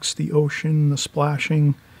rocks, the ocean, the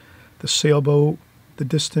splashing, the sailboat, the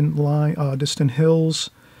distant hills,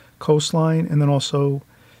 coastline, and then also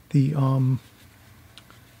the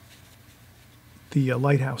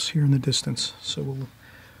lighthouse here in the distance. So we'll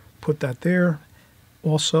put that there.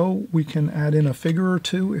 Also, we can add in a figure or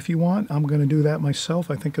two if you want. I'm going to do that myself.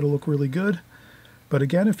 I think it'll look really good. But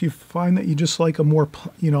again, if you find that you just like a more,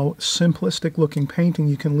 simplistic looking painting,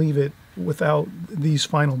 you can leave it without these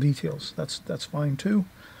final details. That's fine too.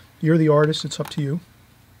 You're the artist. It's up to you.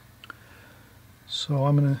 So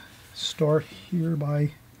I'm going to start here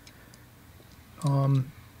by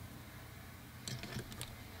I'm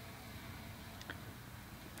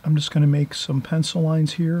just going to make some pencil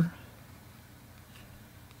lines here.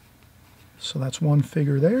 So that's one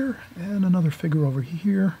figure there, and another figure over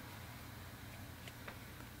here.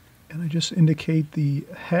 And I just indicate the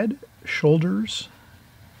head, shoulders,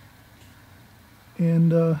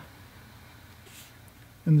 and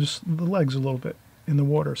just the legs a little bit in the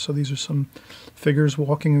water. So these are some figures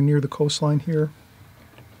walking near the coastline here.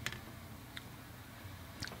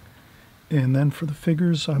 And then for the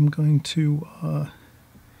figures, I'm going to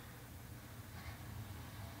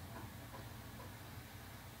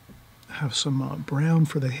have some brown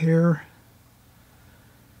for the hair.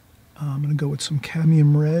 I'm going to go with some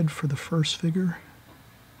cadmium red for the first figure.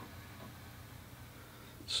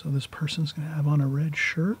 So this person's going to have on a red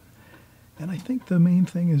shirt. And I think the main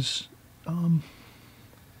thing is I'm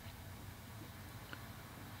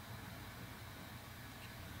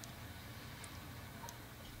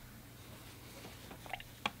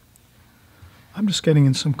just getting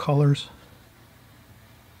in some colors.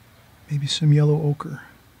 Maybe some yellow ochre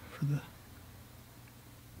for the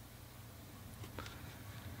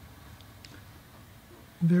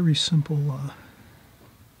very simple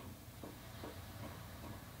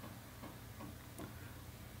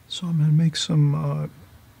so I'm going to make some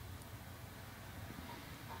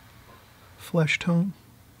flesh tone.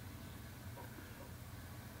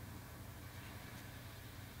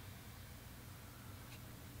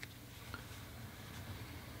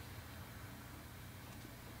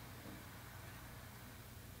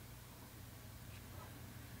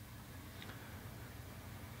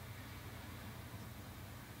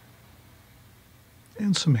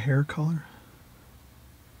 And some hair color.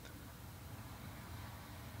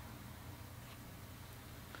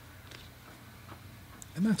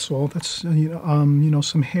 And that's all. That's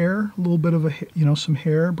some hair, a little bit of some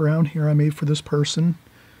hair, brown hair I made for this person.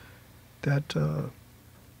 That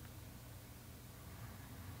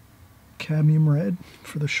cadmium red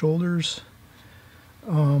for the shoulders.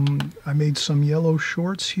 I made some yellow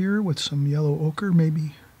shorts here with some yellow ochre,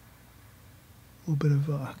 maybe a little bit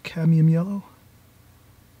of cadmium yellow.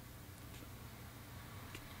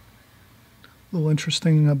 A little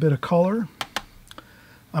interesting bit of color.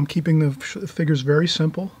 I'm keeping the figures very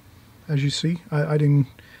simple, as you see. I didn't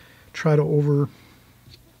try to overwork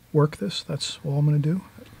this. That's all I'm going to do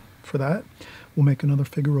for that. We'll make another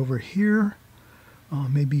figure over here.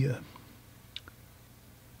 Maybe a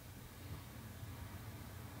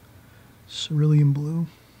cerulean blue.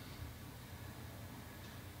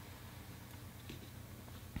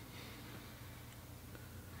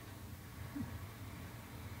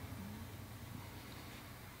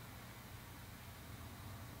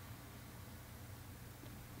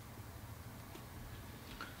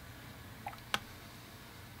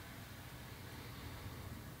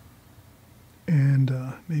 And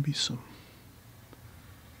maybe some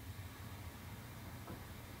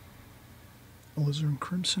alizarin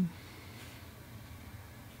crimson.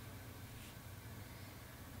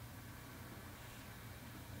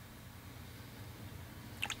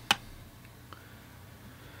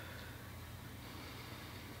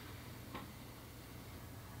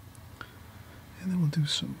 And then we'll do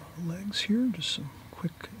some legs here, just some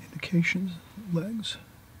quick indications, legs.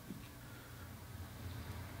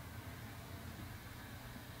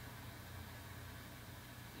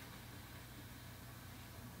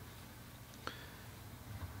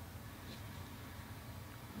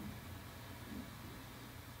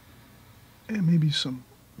 And maybe some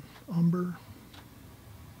umber,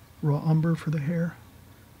 raw umber for the hair.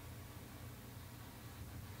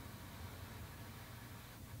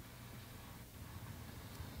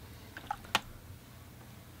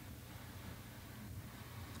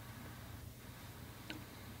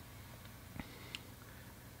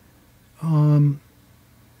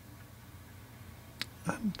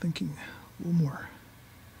 I'm thinking a little more.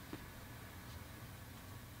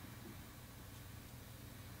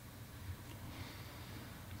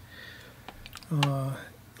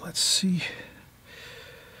 Let's see.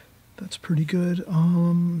 That's pretty good.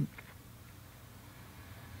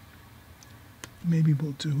 Maybe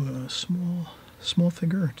we'll do a small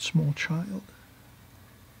figure, small child.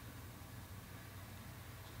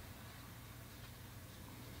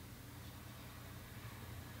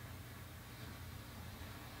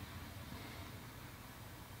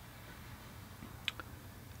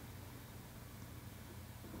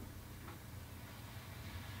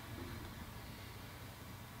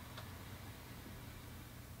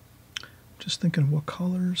 Just thinking of what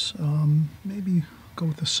colors. Maybe go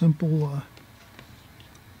with a simple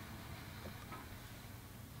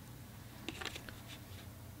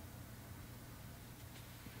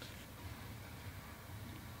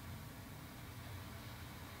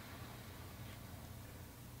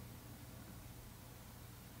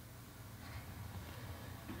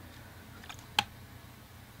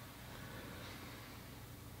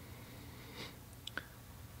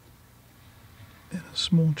and a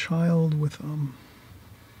small child with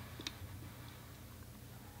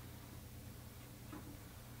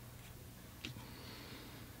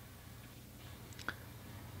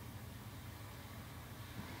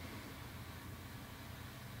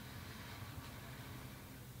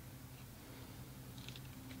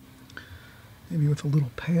Maybe with a little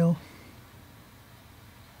pale.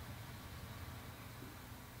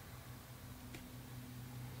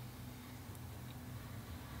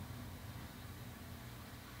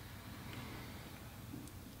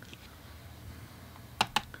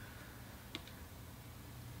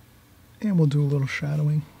 And we'll do a little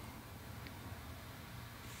shadowing.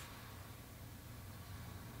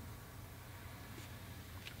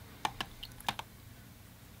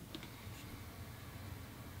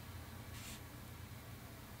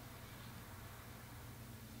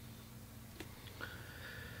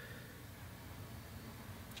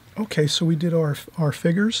 Okay, so we did our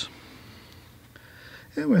figures.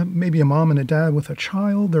 And maybe a mom and a dad with a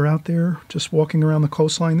child. They're out there just walking around the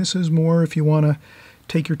coastline. This is more if you want to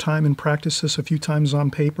take your time and practice this a few times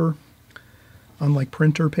on paper, on like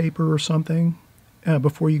printer paper or something,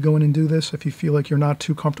 before you go in and do this. If you feel like you're not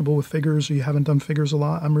too comfortable with figures or you haven't done figures a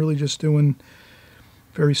lot, I'm really just doing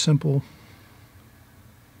very simple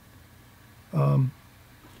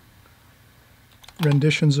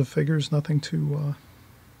renditions of figures, nothing too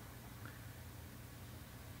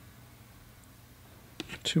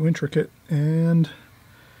intricate. And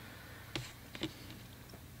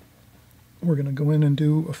we're going to go in and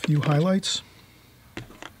do a few highlights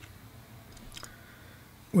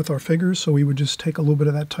with our figures. So we would just take a little bit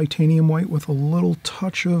of that titanium white with a little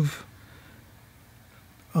touch of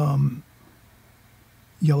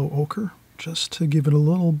yellow ochre, just to give it a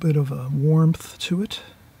little bit of a warmth to it.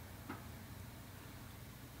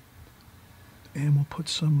 And we'll put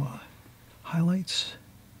some highlights.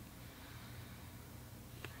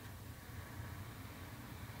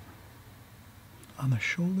 On the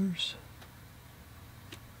shoulders.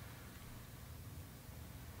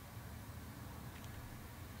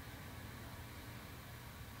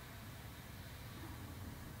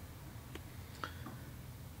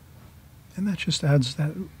 And that just adds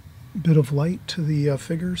that bit of light to the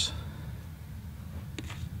figures.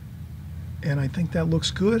 And I think that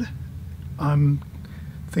looks good. I'm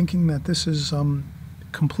thinking that this is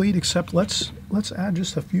complete, except let's add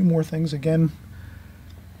just a few more things. Again,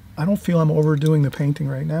 I don't feel I'm overdoing the painting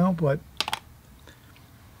right now, but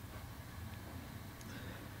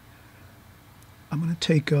I'm going to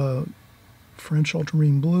take French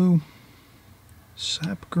ultramarine blue,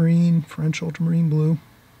 sap green, French ultramarine blue,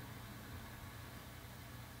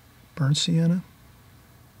 burnt sienna,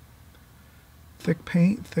 thick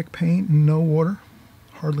paint, no water,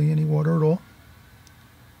 hardly any water at all.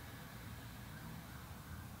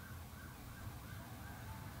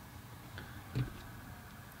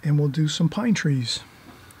 And we'll do some pine trees,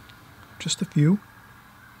 just a few.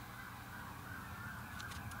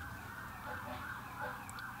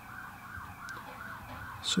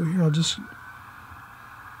 So here I'll just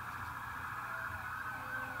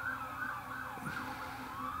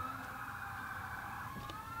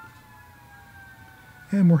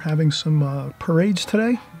and we're having some parades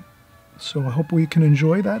today, so I hope we can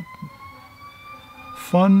enjoy that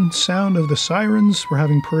fun sound of the sirens. We're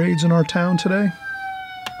having parades in our town today.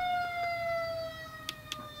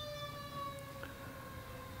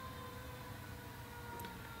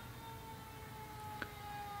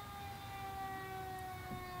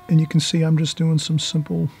 And you can see I'm just doing some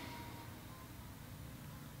simple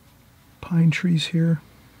pine trees here.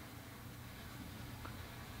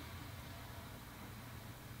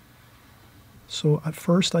 So at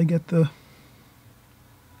first I get the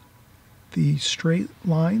straight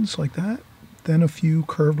lines like that, then a few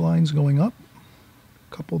curved lines going up,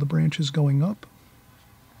 a couple of the branches going up,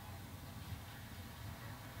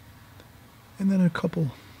 and then a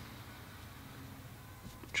couple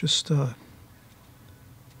just and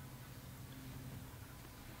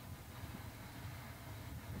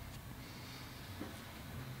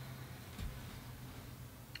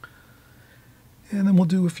then we'll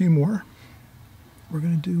do a few more. We're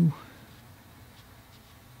going to do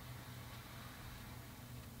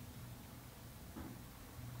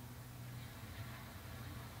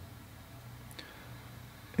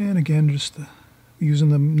and again just using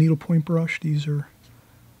the needlepoint brush.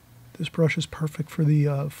 This brush is perfect for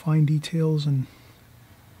the fine details, and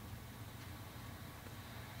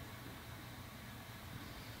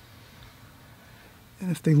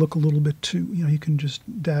if they look a little bit too, you can just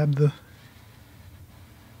dab the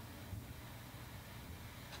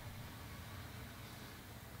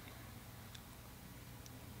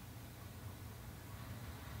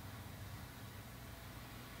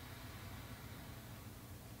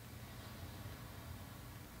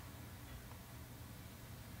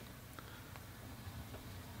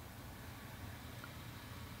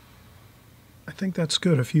I think that's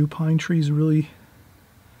good. A few pine trees really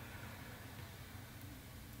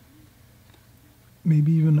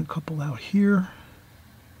maybe even a couple out here.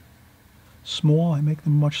 Small, I make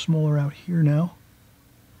them much smaller out here now.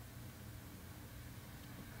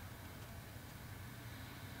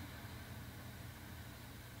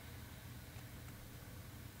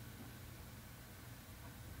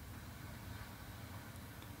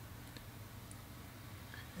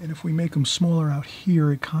 And if we make them smaller out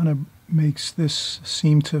here, it kind of makes this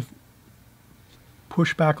seem to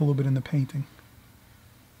push back a little bit in the painting.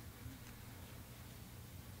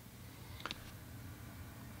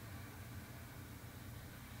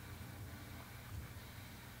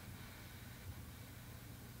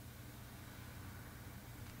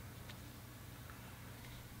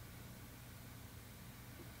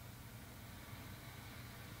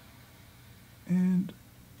 And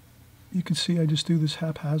you can see I just do this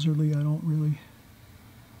haphazardly. I don't really...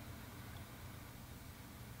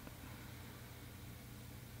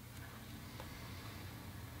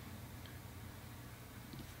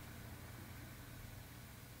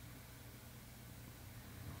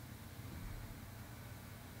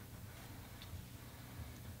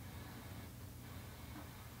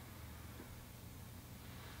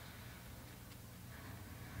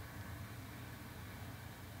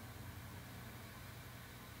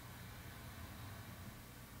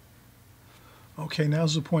 Okay,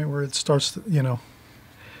 now's the point where it starts to, you know,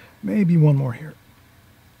 maybe one more here.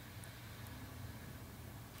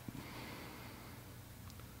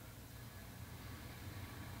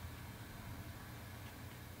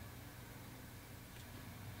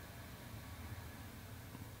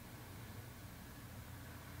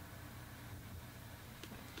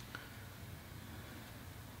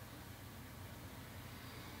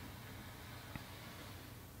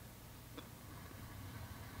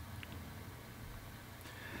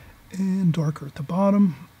 And darker at the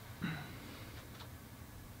bottom.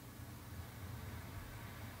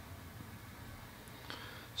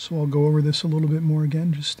 So I'll go over this a little bit more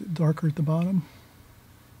again, just darker at the bottom.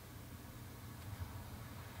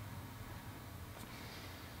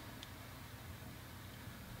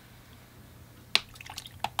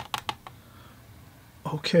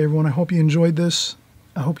 Okay, everyone, I hope you enjoyed this.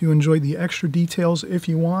 I hope you enjoyed the extra details. If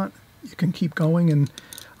you want, you can keep going and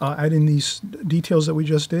add in these details that we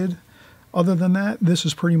just did. Other than that, this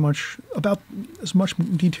is pretty much about as much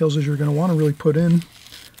details as you're going to want to really put in.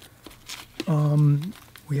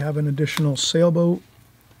 We have an additional sailboat.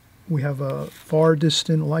 We have a far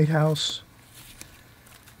distant lighthouse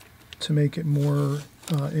to make it more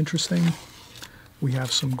interesting. We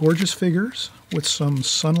have some gorgeous figures with some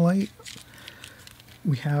sunlight.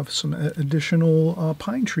 We have some additional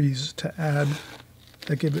pine trees to add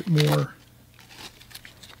that give it more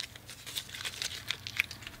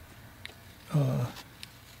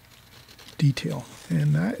detail.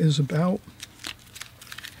 And that's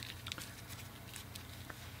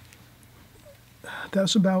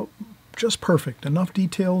about just perfect. Enough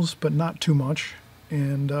details, but not too much.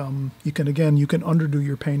 And you can underdo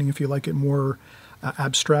your painting if you like it more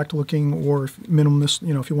abstract looking, or if minimalist,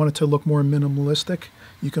 if you want it to look more minimalistic,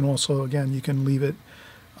 you can also, you can leave it,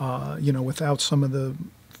 without some of the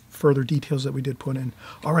further details that we did put in.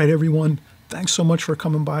 All right, everyone, thanks so much for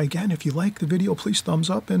coming by. Again, if you like the video, please thumbs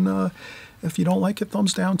up, and if you don't like it,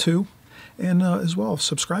 thumbs down too. And as well,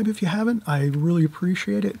 subscribe if you haven't. I really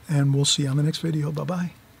appreciate it, and we'll see you on the next video.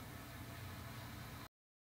 Bye-bye.